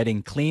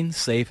providing clean,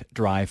 safe,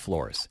 dry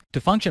floors.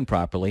 To function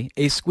properly,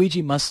 a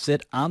squeegee must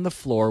sit on the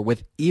floor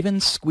with even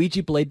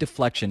squeegee blade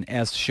deflection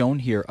as shown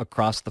here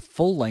across the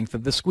full length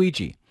of the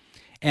squeegee.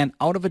 An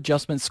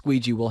out-of-adjustment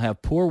squeegee will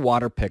have poor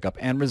water pickup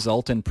and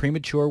result in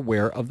premature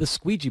wear of the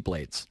squeegee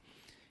blades.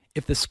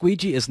 If the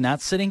squeegee is not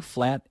sitting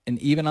flat and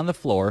even on the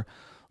floor,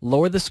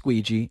 lower the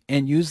squeegee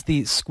and use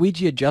the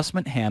squeegee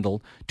adjustment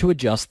handle to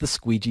adjust the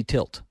squeegee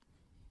tilt.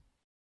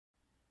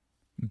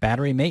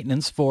 Battery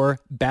maintenance for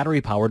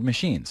battery-powered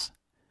machines.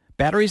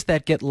 Batteries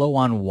that get low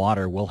on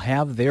water will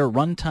have their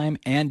runtime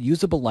and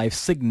usable life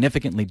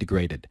significantly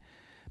degraded.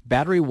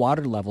 Battery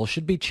water level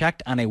should be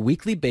checked on a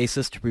weekly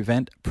basis to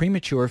prevent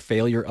premature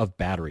failure of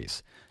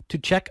batteries. To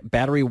check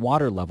battery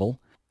water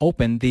level,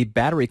 open the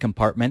battery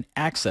compartment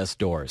access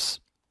doors.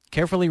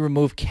 Carefully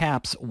remove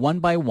caps one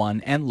by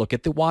one and look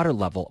at the water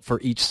level for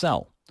each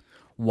cell.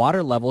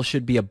 Water level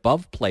should be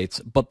above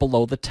plates but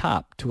below the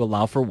top to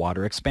allow for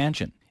water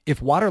expansion. If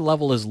water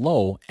level is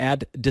low,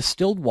 add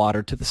distilled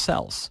water to the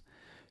cells.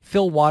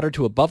 Fill water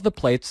to above the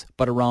plates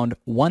but around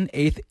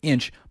 1/8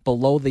 inch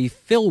below the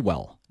fill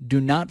well.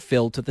 Do not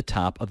fill to the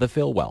top of the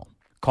fill well.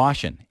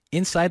 Caution: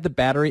 inside the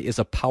battery is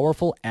a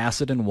powerful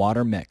acid and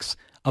water mix.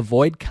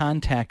 Avoid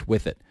contact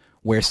with it.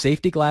 Wear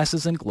safety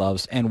glasses and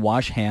gloves and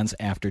wash hands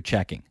after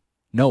checking.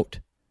 Note: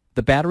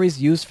 the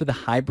batteries used for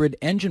the hybrid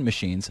engine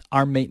machines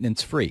are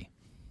maintenance-free.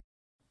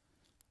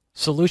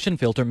 Solution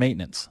filter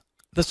maintenance.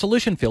 The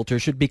solution filter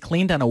should be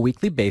cleaned on a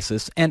weekly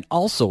basis, and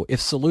also if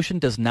solution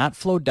does not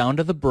flow down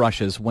to the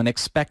brushes when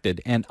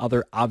expected and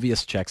other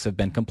obvious checks have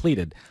been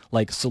completed,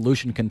 like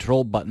solution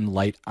control button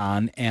light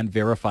on and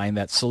verifying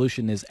that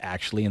solution is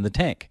actually in the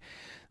tank.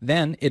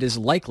 Then it is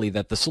likely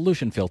that the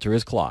solution filter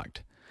is clogged.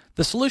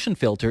 The solution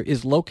filter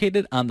is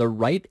located on the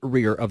right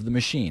rear of the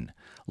machine.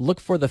 Look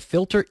for the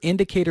filter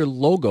indicator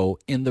logo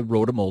in the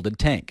rotomolded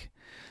tank.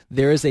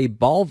 There is a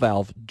ball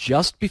valve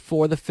just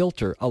before the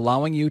filter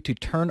allowing you to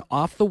turn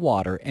off the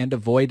water and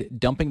avoid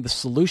dumping the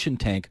solution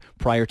tank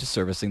prior to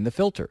servicing the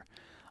filter.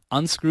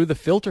 Unscrew the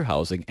filter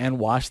housing and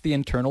wash the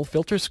internal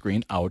filter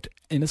screen out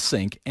in a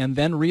sink and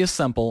then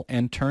reassemble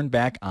and turn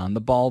back on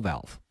the ball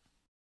valve.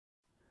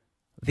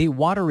 The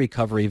water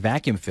recovery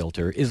vacuum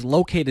filter is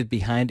located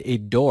behind a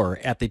door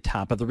at the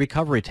top of the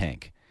recovery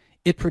tank.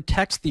 It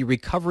protects the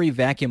recovery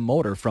vacuum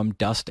motor from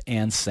dust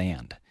and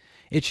sand.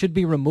 It should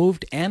be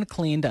removed and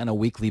cleaned on a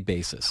weekly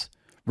basis.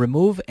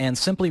 Remove and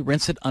simply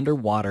rinse it under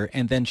water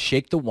and then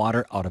shake the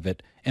water out of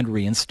it and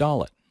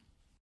reinstall it.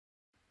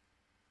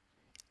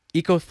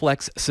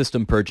 EcoFlex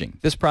system purging.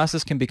 This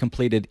process can be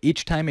completed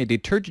each time a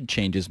detergent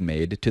change is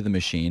made to the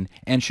machine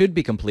and should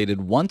be completed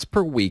once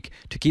per week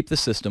to keep the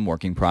system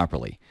working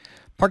properly.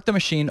 Park the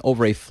machine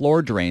over a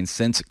floor drain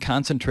since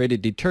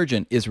concentrated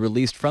detergent is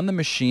released from the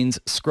machine's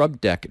scrub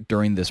deck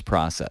during this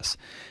process.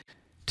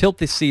 Tilt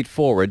the seat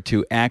forward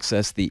to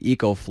access the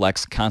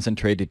EcoFlex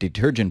concentrated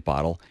detergent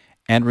bottle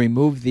and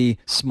remove the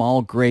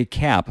small gray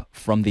cap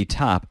from the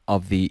top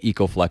of the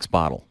EcoFlex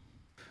bottle.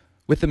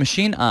 With the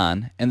machine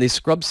on and the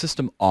scrub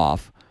system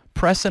off,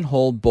 press and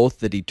hold both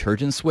the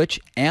detergent switch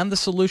and the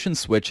solution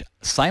switch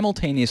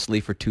simultaneously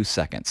for 2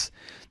 seconds.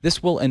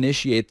 This will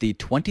initiate the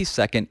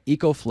 20-second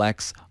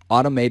EcoFlex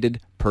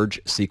automated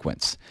purge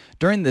sequence.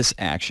 During this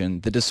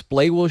action, the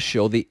display will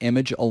show the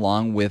image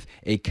along with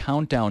a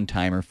countdown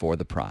timer for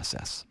the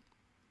process.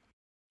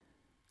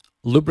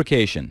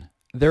 Lubrication.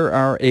 There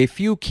are a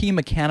few key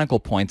mechanical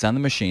points on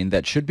the machine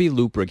that should be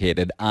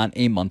lubricated on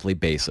a monthly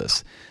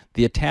basis.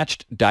 The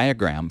attached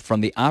diagram from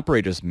the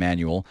operator's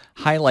manual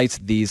highlights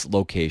these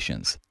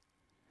locations.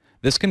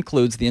 This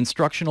concludes the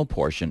instructional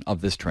portion of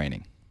this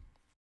training.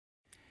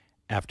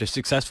 After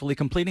successfully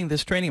completing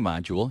this training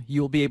module,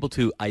 you will be able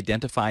to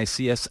identify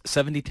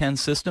CS7010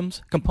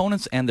 systems,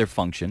 components and their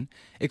function,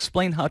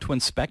 explain how to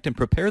inspect and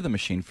prepare the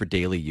machine for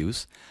daily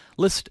use,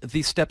 list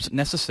the steps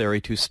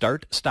necessary to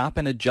start, stop,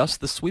 and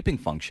adjust the sweeping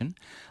function,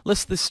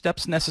 list the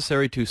steps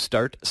necessary to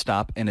start,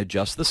 stop, and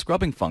adjust the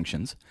scrubbing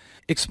functions,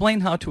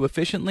 explain how to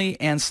efficiently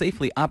and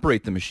safely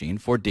operate the machine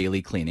for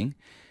daily cleaning,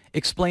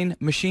 explain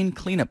machine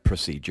cleanup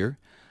procedure,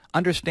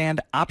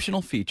 understand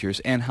optional features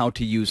and how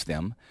to use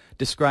them,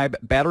 describe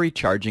battery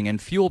charging and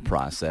fuel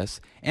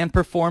process, and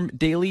perform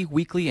daily,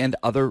 weekly, and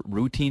other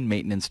routine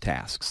maintenance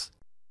tasks.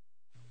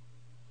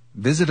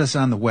 Visit us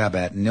on the web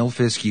at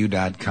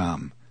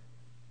nilfisku.com.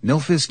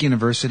 Nilfisk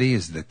University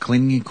is the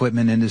cleaning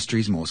equipment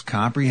industry's most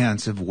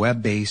comprehensive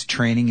web-based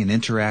training and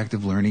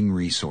interactive learning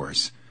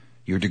resource.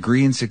 Your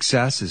degree in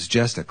success is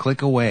just a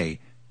click away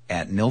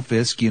at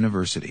Nilfisk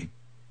University.